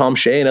have, and Tom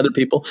Shea and other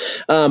people.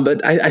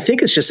 But I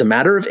think it's just a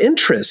matter of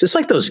interest. It's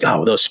like those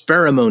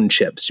pheromone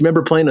chips. You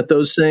remember playing with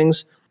those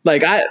things?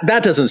 Like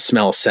that doesn't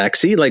smell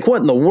sexy. Like,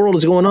 what in the world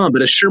is going on?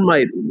 But it sure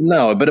might.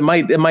 No, but it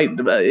might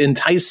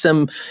entice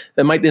them.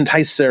 It might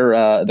entice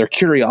their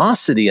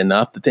curiosity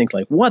enough to think,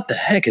 like, what the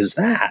heck is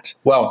that?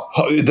 Well,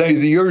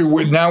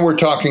 now we're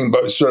talking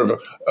about sort of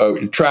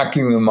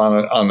attracting them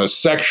on a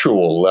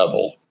sexual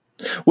level.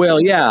 Well,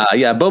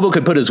 yeah. Bobo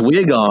could put his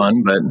wig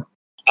on, but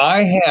I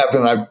have,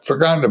 and I've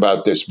forgotten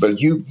about this.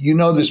 But you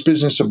know this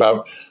business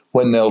about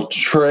when they'll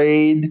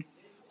trade.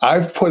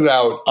 I've put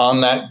out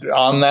on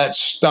that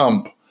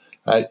stump.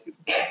 I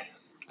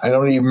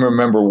don't even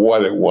remember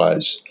what it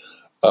was.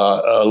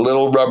 A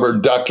little rubber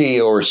ducky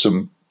or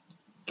some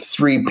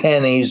 3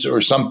 pennies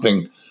or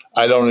something.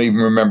 I don't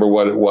even remember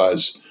what it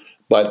was,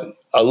 but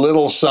a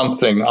little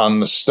something on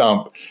the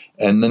stump.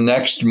 And the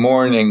next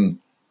morning,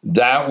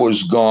 that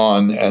was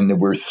gone, and there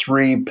were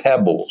 3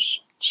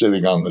 pebbles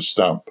sitting on the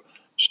stump.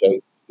 So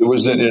there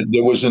was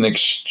an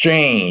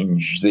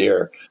exchange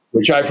there,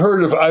 which I've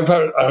heard of. I've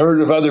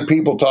heard of other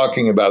people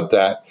talking about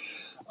that.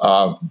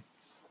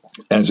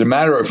 As a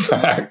matter of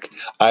fact,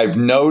 I've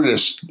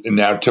noticed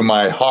now, to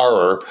my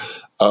horror,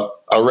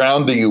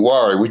 around the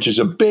Uwharrie, which is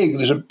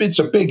it's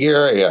a big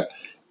area.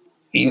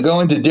 You go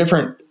into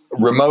different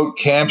remote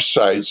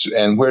campsites,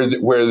 and where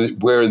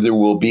there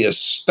will be a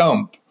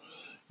stump,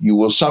 you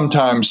will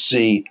sometimes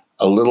see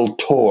a little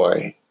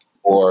toy,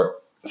 or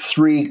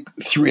three.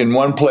 In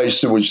one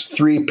place, there was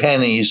 3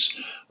 pennies,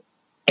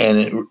 and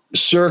it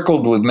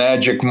circled with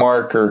magic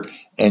marker,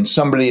 and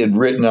somebody had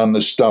written on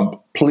the stump,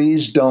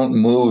 "Please don't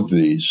move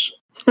these."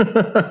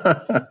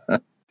 that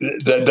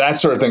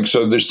sort of thing.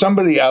 So there's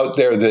somebody out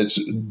there that's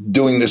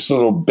doing this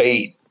little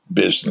bait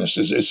business.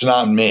 It's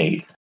not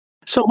me.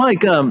 So,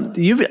 Mike,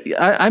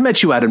 I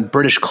met you out in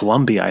British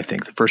Columbia. I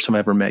think the first time I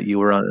ever met you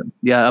were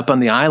up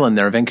on the island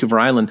there, Vancouver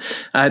Island.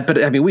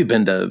 But I mean, we've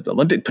been to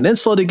Olympic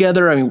Peninsula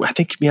together. I mean, I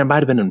think I might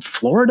have been in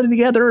Florida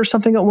together or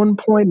something at one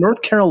point.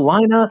 North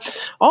Carolina,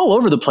 all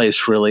over the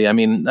place, really. I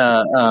mean,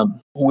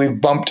 we've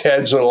bumped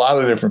heads at a lot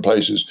of different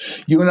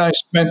places. You and I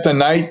spent the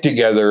night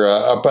together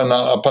up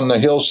on the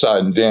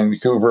hillside in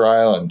Vancouver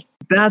Island.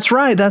 That's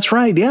right.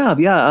 Yeah.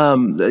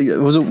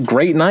 It was a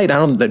great night. I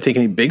don't think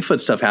any Bigfoot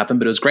stuff happened,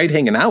 but it was great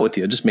hanging out with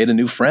you. I just made a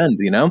new friend,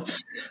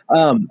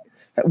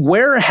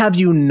 Where have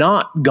you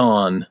not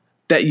gone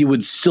that you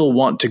would still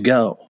want to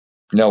go?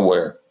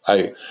 Nowhere.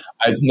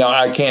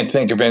 I can't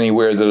think of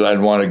anywhere that I'd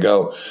want to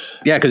go.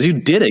 Yeah, because you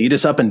did it. You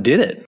just up and did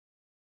it.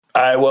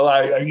 I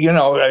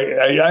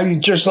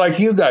just like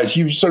you guys,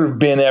 you've sort of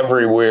been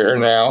everywhere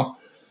now.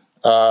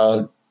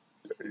 And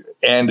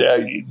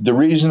the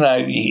reason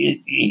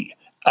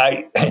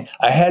I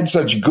had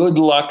such good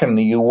luck in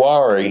the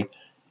Uwharrie,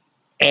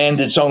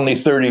 and it's only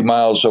 30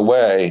 miles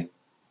away,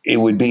 it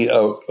would be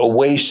a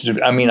waste of,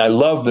 I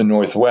love the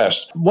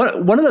Northwest.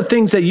 One of the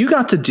things that you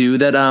got to do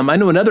that I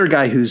know another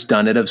guy who's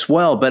done it as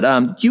well, but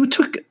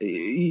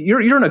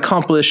you're an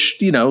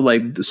accomplished,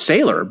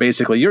 sailor,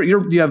 basically.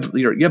 You have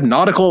a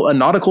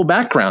nautical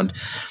background.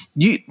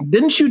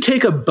 Didn't you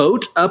take a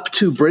boat up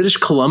to British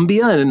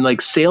Columbia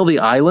and sail the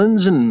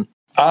islands and?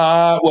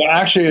 Well,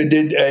 actually, I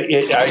did.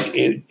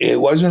 It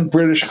wasn't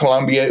British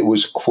Columbia. It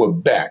was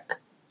Quebec.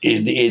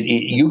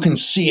 You can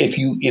see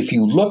if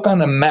you look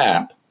on a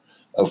map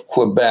of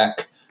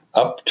Quebec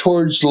up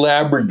towards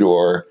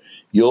Labrador,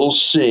 you'll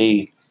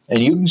see,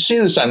 and you can see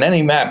this on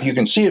any map. You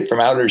can see it from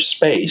outer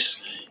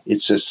space.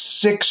 It's a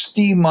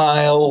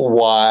 60-mile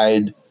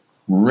wide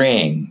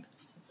ring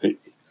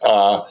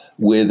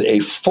with a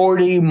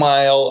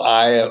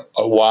 40-mile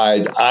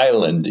wide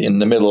island in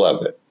the middle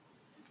of it.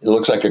 It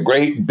looks like a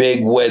great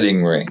big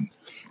wedding ring,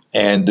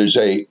 and there's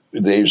a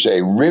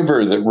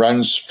river that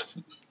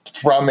runs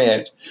from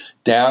it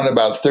down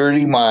about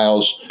 30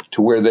 miles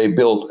to where they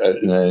built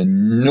an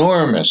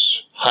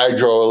enormous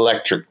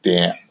hydroelectric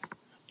dam.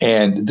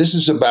 And this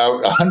is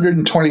about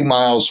 120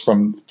 miles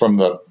from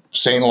the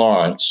St.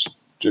 Lawrence.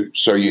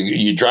 So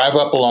you drive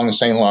up along the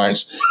St.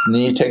 Lawrence, and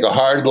then you take a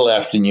hard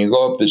left, and you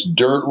go up this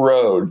dirt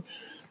road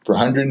for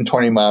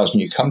 120 miles,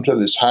 and you come to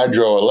this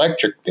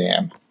hydroelectric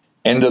dam,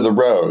 end of the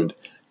road.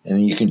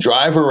 And you can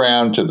drive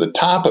around to the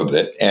top of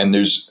it, and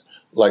there's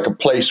like a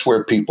place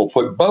where people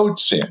put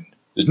boats in.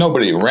 There's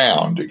nobody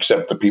around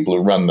except the people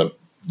who run the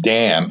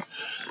dam.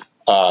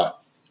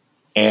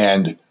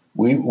 And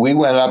we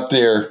went up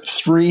there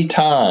 3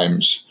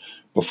 times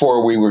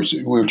before we were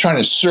trying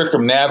to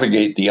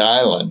circumnavigate the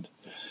island.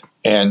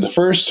 And the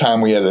first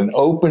time we had an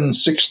open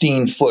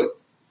 16-foot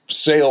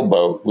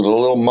sailboat with a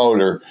little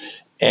motor.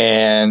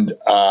 And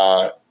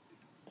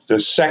the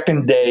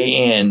second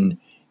day in,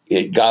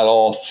 it got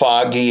all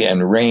foggy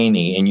and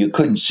rainy, and you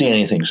couldn't see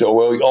anything.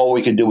 So all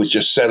we could do was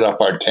just set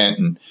up our tent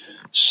and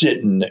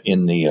sit in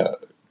the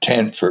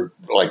tent for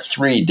like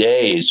 3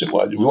 days. It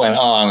was. We went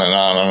on and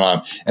on and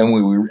on, and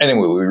we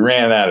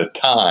ran out of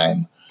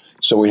time.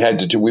 So we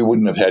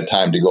wouldn't have had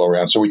time to go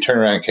around. So we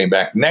turned around and came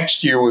back.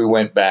 Next year we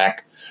went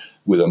back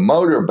with a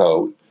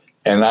motorboat,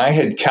 and I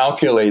had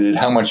calculated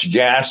how much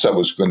gas I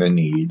was going to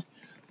need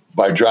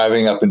by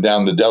driving up and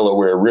down the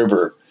Delaware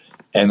River.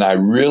 And I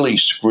really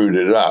screwed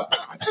it up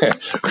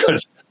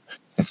because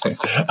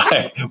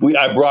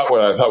I brought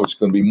what I thought was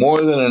going to be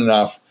more than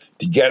enough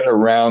to get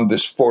around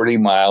this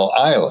 40-mile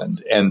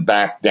island and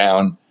back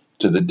down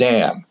to the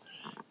dam.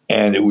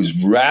 And it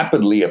was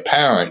rapidly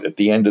apparent at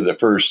the end of the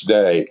first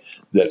day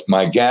that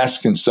my gas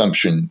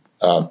consumption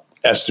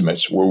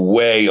estimates were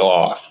way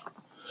off.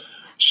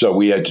 So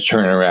we had to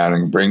turn around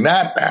and bring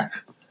that back.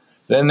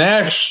 The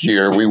next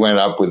year, we went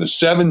up with a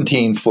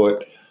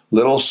 17-foot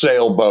little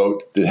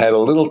sailboat that had a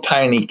little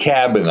tiny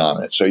cabin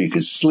on it so you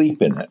could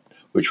sleep in it,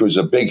 which was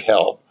a big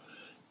help.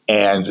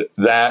 And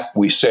that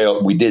we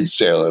did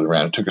sail it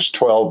around. It took us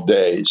 12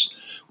 days.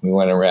 We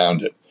went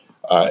around it.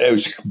 It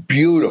was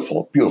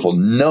beautiful, beautiful.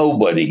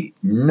 Nobody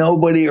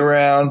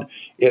around.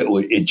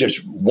 It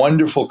just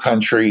wonderful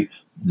country,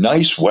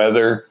 nice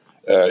weather.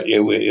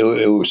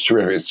 It was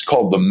terrific. It's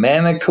called the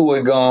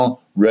Manicouagan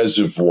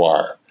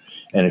Reservoir.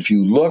 And if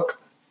you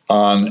look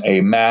on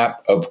a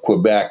map of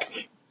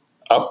Quebec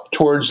up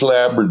towards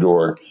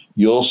Labrador,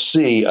 you'll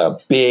see a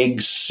big,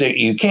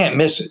 you can't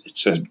miss it.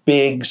 It's a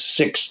big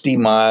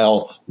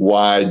 60-mile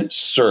wide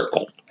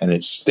circle, and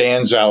it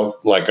stands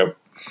out like I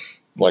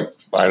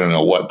don't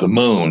know what, the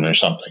moon or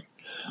something.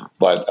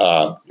 But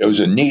it was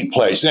a neat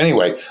place.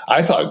 Anyway,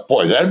 I thought,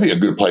 boy, that'd be a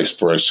good place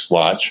for a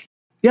Squatch.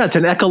 Yeah, it's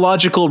an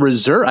ecological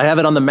reserve. I have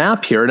it on the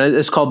map here, and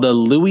it's called the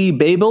Louis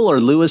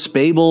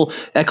Babel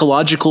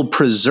Ecological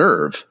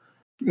Preserve.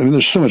 I mean,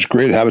 there's so much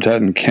great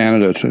habitat in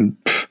Canada to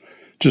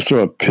just throw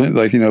a pin,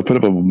 put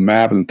up a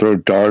map and throw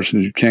darts,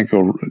 and you can't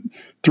go.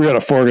 3 out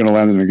of 4 are going to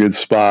land in a good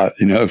spot,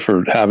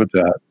 for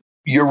habitat.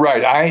 You're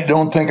right. I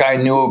don't think I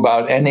knew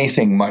about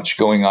anything much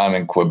going on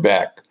in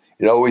Quebec.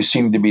 It always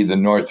seemed to be the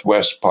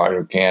northwest part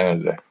of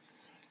Canada.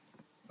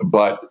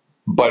 But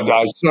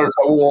I sort of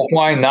thought, well,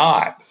 why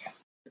not?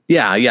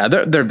 Yeah,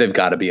 they've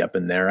got to be up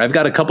in there. I've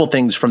got a couple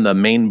things from the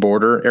main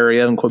border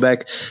area in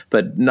Quebec,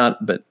 but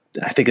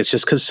I think it's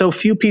just because so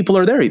few people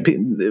are there.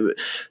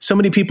 So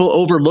many people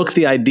overlook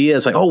the idea.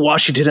 It's like, oh,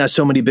 Washington has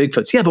so many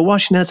Bigfoots. Yeah, but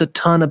Washington has a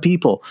ton of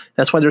people.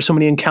 That's why there's so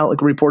many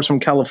reports from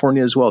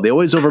California as well. They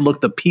always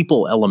overlook the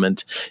people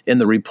element in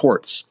the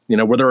reports.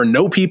 Where there are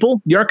no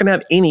people, you aren't going to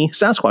have any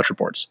Sasquatch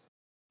reports.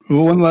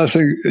 Well, one last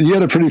thing. You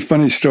had a pretty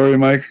funny story,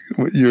 Mike,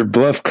 your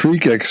Bluff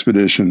Creek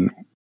expedition.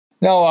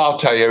 No, I'll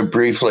tell you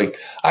briefly.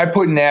 I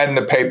put an ad in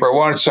the paper. I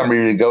wanted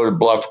somebody to go to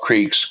Bluff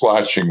Creek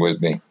squatching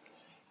with me.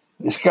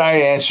 This guy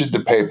answered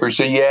the paper,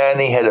 said, yeah, and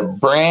he had a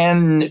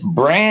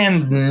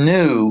brand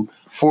new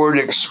Ford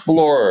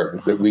Explorer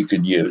that we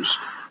could use.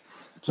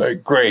 So I,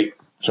 great.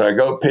 So I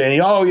go pay.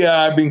 Oh,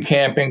 yeah, I've been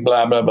camping,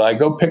 blah, blah, blah. I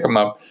go pick him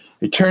up.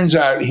 It turns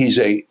out he's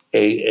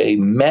a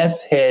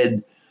meth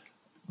head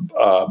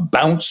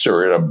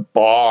bouncer at a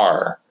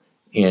bar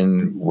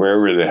in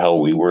wherever the hell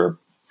we were,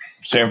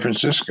 San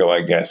Francisco,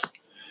 I guess.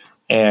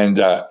 And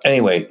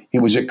anyway, he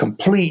was a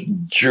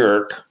complete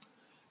jerk,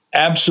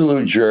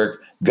 absolute jerk.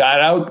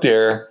 Got out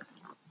there,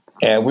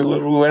 and we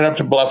went up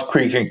to Bluff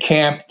Creek and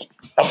camped.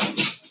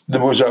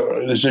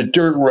 There's a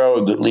dirt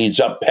road that leads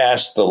up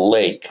past the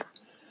lake,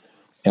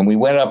 and we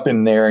went up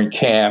in there and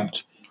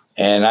camped.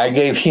 And I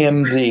gave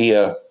him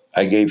the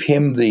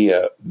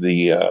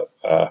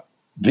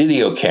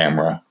video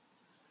camera,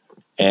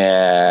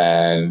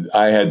 and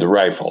I had the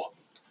rifle.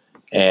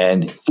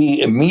 And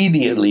he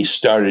immediately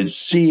started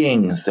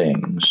seeing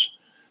things.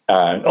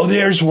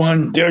 There's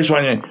one,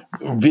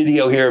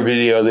 video here,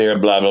 video there,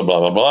 blah, blah, blah,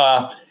 blah,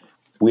 blah.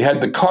 We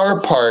had the car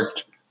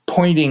parked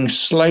pointing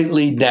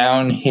slightly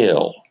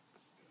downhill.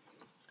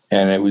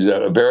 And it was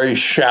a very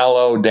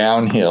shallow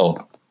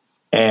downhill.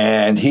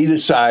 And he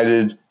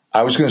decided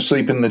I was going to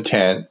sleep in the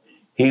tent.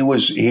 He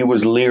was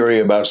leery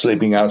about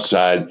sleeping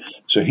outside,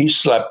 so he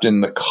slept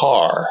in the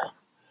car.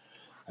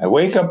 I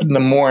wake up in the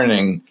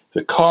morning.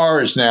 The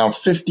car is now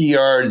 50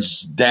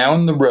 yards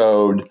down the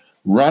road,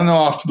 run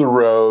off the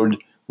road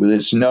with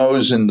its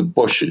nose in the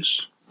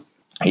bushes.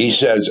 He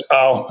says,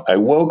 I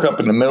woke up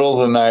in the middle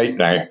of the night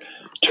and I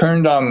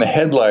turned on the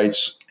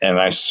headlights and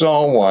I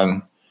saw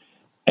one,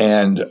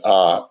 and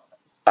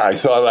I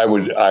thought I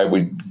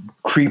would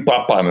creep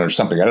up on it or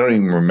something. I don't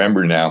even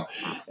remember now.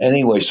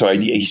 Anyway, so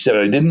he said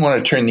I didn't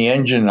want to turn the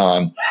engine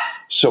on,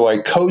 so I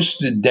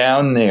coasted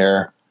down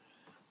there,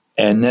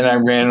 and then I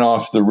ran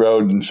off the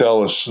road and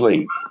fell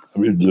asleep.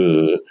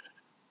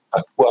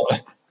 Well,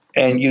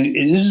 and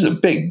this is a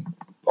big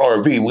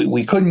RV.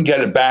 We couldn't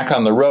get it back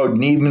on the road,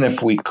 and even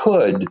if we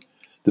could,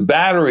 the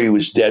battery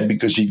was dead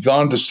because he'd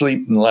gone to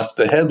sleep and left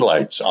the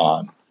headlights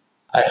on.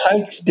 I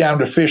hiked down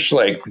to Fish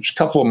Lake, which is a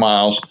couple of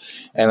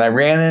miles, and I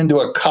ran into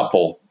a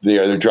couple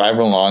there. They're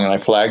driving along, and I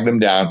flagged them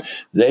down.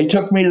 They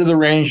took me to the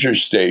ranger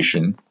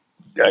station.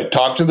 I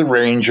talked to the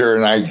ranger,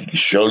 and I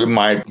showed him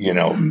my,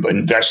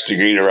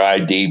 investigator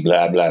ID,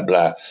 blah, blah,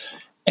 blah.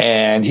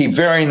 And he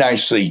very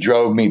nicely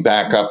drove me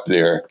back up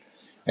there.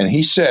 And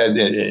he said,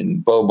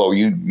 and Bobo,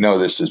 you know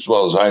this as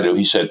well as I do,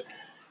 he said,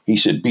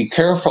 be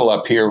careful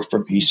up here.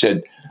 He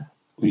said,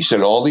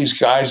 all these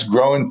guys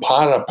growing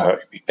pot up.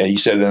 And he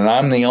said, and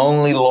I'm the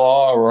only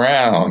law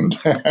around.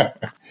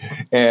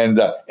 And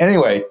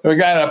anyway, we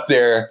got up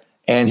there,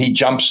 and he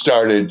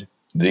jump-started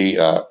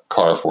the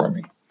car for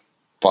me.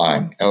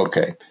 Fine.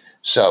 Okay.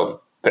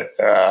 So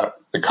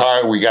the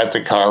car, we got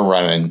the car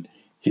running.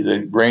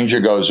 The ranger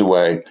goes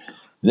away.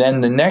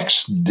 Then the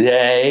next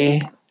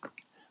day,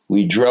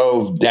 we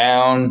drove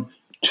down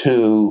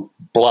to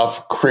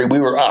Bluff Creek. We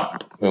were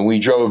up, and we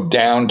drove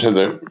down to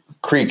the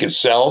creek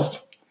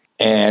itself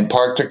and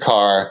parked the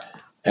car,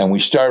 and we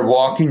started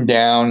walking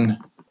down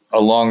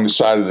along the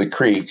side of the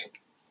creek.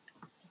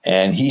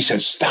 And he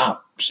said,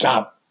 stop.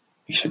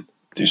 He said,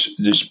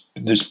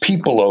 there's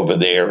people over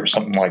there or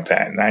something like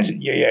that. And I said,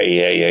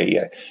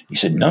 yeah. He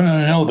said,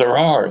 no, there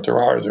are.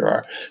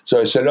 So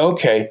I said,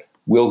 okay,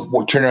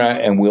 we'll turn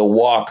around and we'll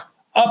walk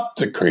up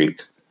the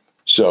creek.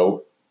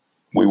 So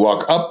we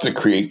walk up the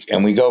creek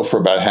and we go for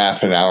about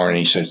half an hour. And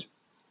he said,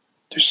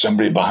 there's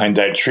somebody behind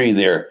that tree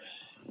there.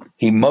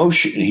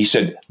 He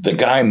said, the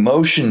guy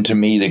motioned to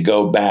me to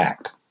go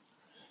back.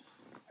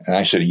 And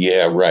I said,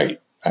 yeah, right.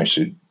 I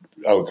said,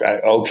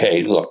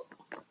 okay, look.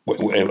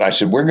 I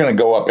said, we're going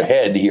to go up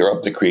ahead here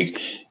up the creek,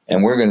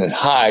 and we're going to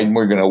hide, and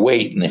we're going to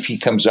wait. And if he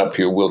comes up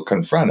here, we'll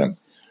confront him.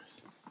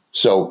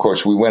 So, of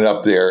course, we went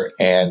up there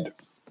and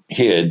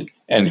hid,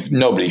 and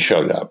nobody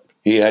showed up.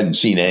 He hadn't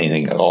seen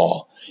anything at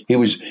all.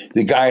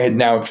 The guy had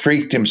now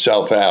freaked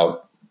himself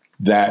out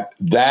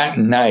that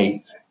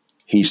night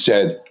he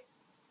said,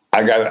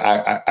 I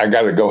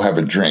got to go have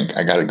a drink.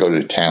 I got to go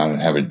to town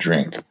and have a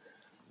drink.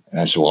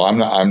 And I said, well,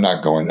 I'm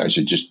not going. I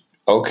said, just,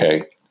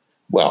 okay.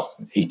 Well,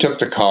 he took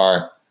the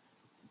car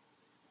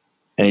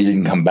and he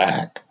didn't come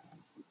back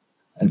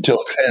until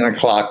 10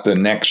 o'clock the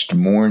next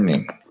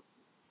morning.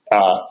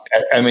 At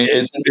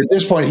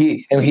this point,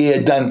 he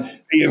had done,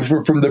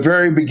 from the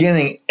very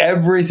beginning,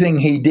 everything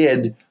he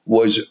did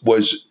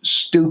was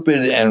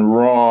stupid and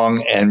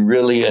wrong and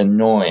really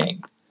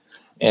annoying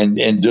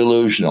and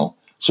delusional.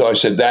 So I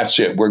said, that's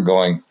it. We're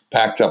going.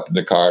 Packed up in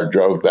the car,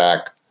 drove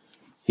back.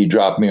 He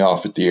dropped me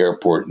off at the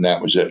airport, and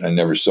that was it. I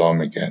never saw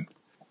him again.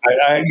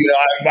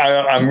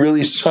 I'm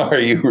really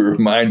sorry you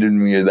reminded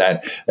me of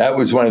that. That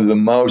was one of the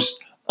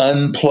most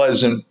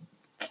unpleasant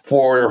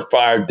 4 or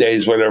 5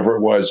 days, whatever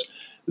it was,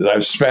 that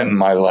I've spent in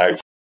my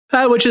life.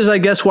 Which is, I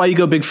guess, why you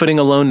go bigfooting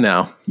alone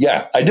now.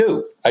 Yeah, I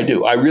do.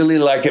 I really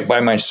like it by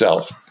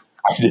myself.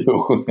 I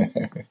do.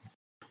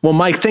 Well,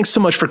 Mike, thanks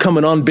so much for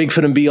coming on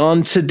Bigfoot and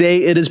Beyond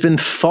today. It has been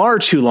far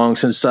too long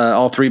since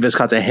all three of us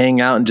got to hang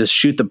out and just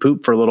shoot the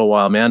poop for a little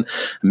while, man.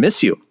 I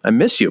miss you,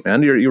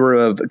 man. You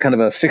were kind of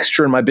a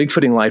fixture in my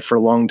Bigfooting life for a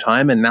long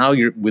time, and now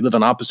we live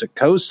on opposite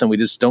coasts, and we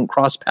just don't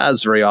cross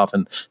paths very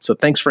often. So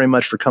thanks very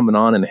much for coming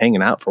on and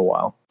hanging out for a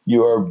while.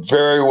 You are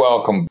very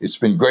welcome. It's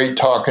been great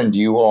talking to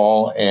you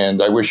all,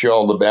 and I wish you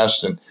all the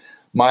best. And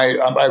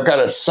I've got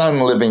a son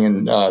living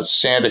in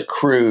Santa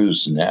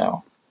Cruz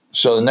now.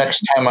 So the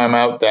next time I'm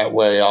out that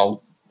way,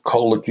 I'll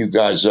look you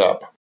guys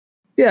up.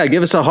 Yeah,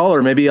 give us a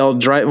holler. Maybe I'll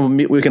drive.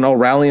 We can all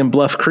rally in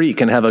Bluff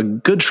Creek and have a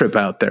good trip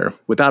out there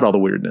without all the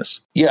weirdness.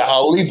 Yeah,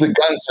 I'll leave the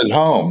guns at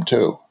home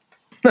too.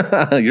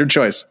 Your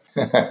choice.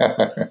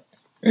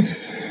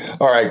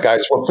 All right,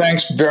 guys. Well,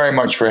 thanks very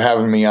much for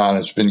having me on.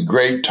 It's been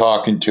great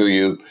talking to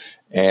you,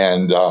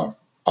 and I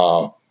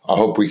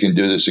hope we can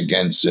do this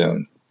again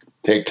soon.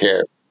 Take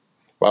care.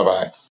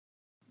 Bye-bye.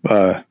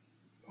 Bye.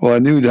 Well, I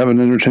knew we'd have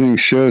an entertaining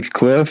show. It's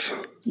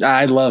Cliff.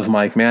 I love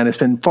Mike, man. It's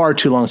been far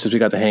too long since we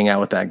got to hang out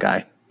with that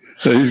guy.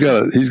 Yeah, he's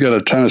got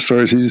a ton of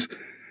stories. He's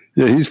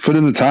put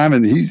in the time,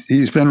 and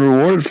he's been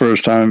rewarded for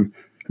his time. I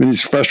mean,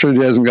 he's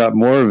frustrated he hasn't got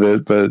more of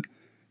it, but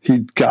he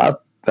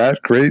got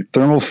that great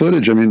thermal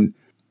footage. I mean,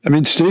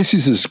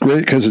 Stacy's is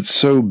great because it's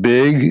so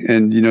big,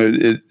 and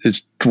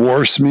it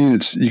dwarfs me.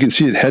 And you can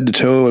see it head to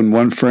toe in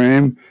one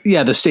frame.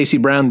 Yeah, the Stacy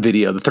Brown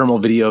video, the thermal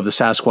video of the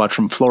Sasquatch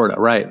from Florida,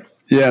 right?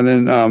 Yeah, and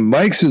then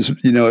Mike's is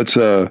it's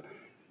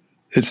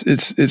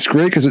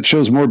great because it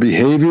shows more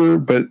behavior.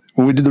 But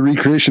when we did the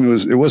recreation,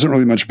 it wasn't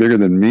really much bigger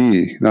than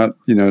me. Not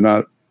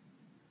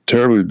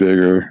terribly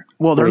bigger.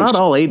 Well, they're not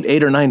all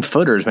 8 or 9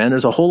 footers, man.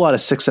 There's a whole lot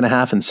of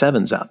 6.5 and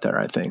 7s out there,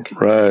 I think.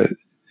 Right.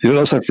 You know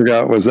what else I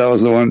forgot that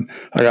was the one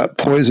I got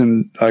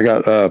poison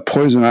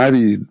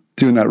ivy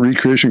doing that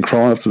recreation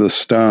crawling up to the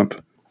stump.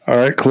 All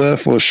right,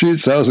 Cliff. Well,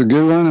 shoots, that was a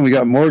good one, and we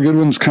got more good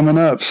ones coming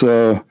up.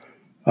 So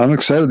I'm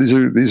excited. These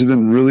have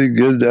been really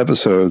good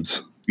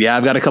episodes. Yeah,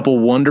 I've got a couple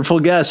wonderful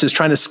guests. Just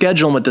trying to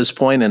schedule them at this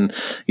point, and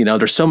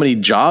there's so many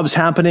jobs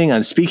happening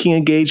on speaking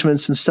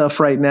engagements and stuff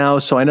right now.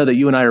 So I know that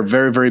you and I are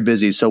very, very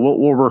busy. So we'll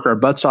work our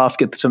butts off,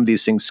 get some of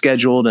these things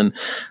scheduled, and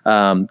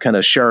kind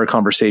of share our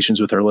conversations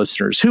with our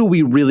listeners, who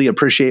we really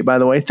appreciate. By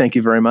the way, thank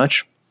you very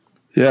much.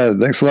 Yeah,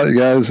 thanks a lot, you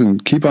guys,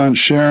 and keep on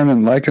sharing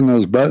and liking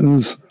those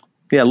buttons.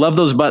 Yeah, love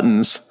those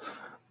buttons.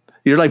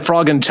 You're like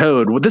Frog and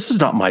Toad. Well, this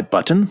is not my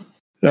button.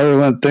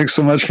 Everyone, thanks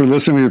so much for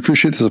listening. We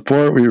appreciate the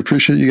support. We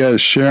appreciate you guys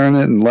sharing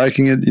it and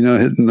liking it,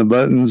 hitting the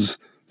buttons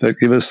that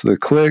give us the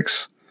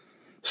clicks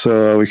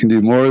so we can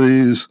do more of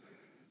these.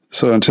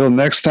 So until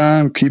next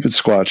time, keep it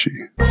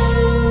squatchy.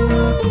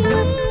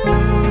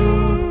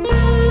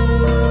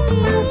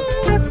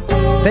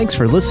 Thanks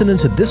for listening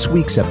to this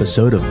week's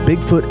episode of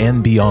Bigfoot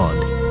and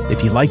Beyond.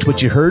 If you liked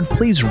what you heard,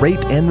 please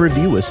rate and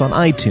review us on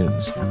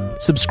iTunes.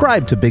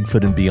 Subscribe to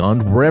Bigfoot and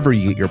Beyond wherever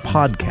you get your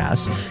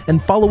podcasts,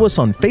 and follow us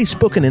on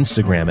Facebook and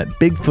Instagram at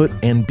Bigfoot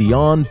and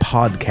Beyond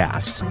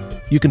Podcast.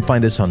 You can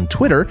find us on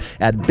Twitter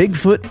at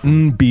Bigfoot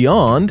and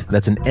Beyond,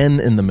 that's an N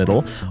in the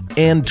middle,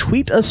 and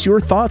tweet us your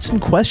thoughts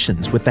and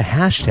questions with the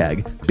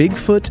hashtag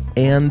Bigfoot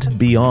and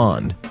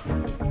Beyond.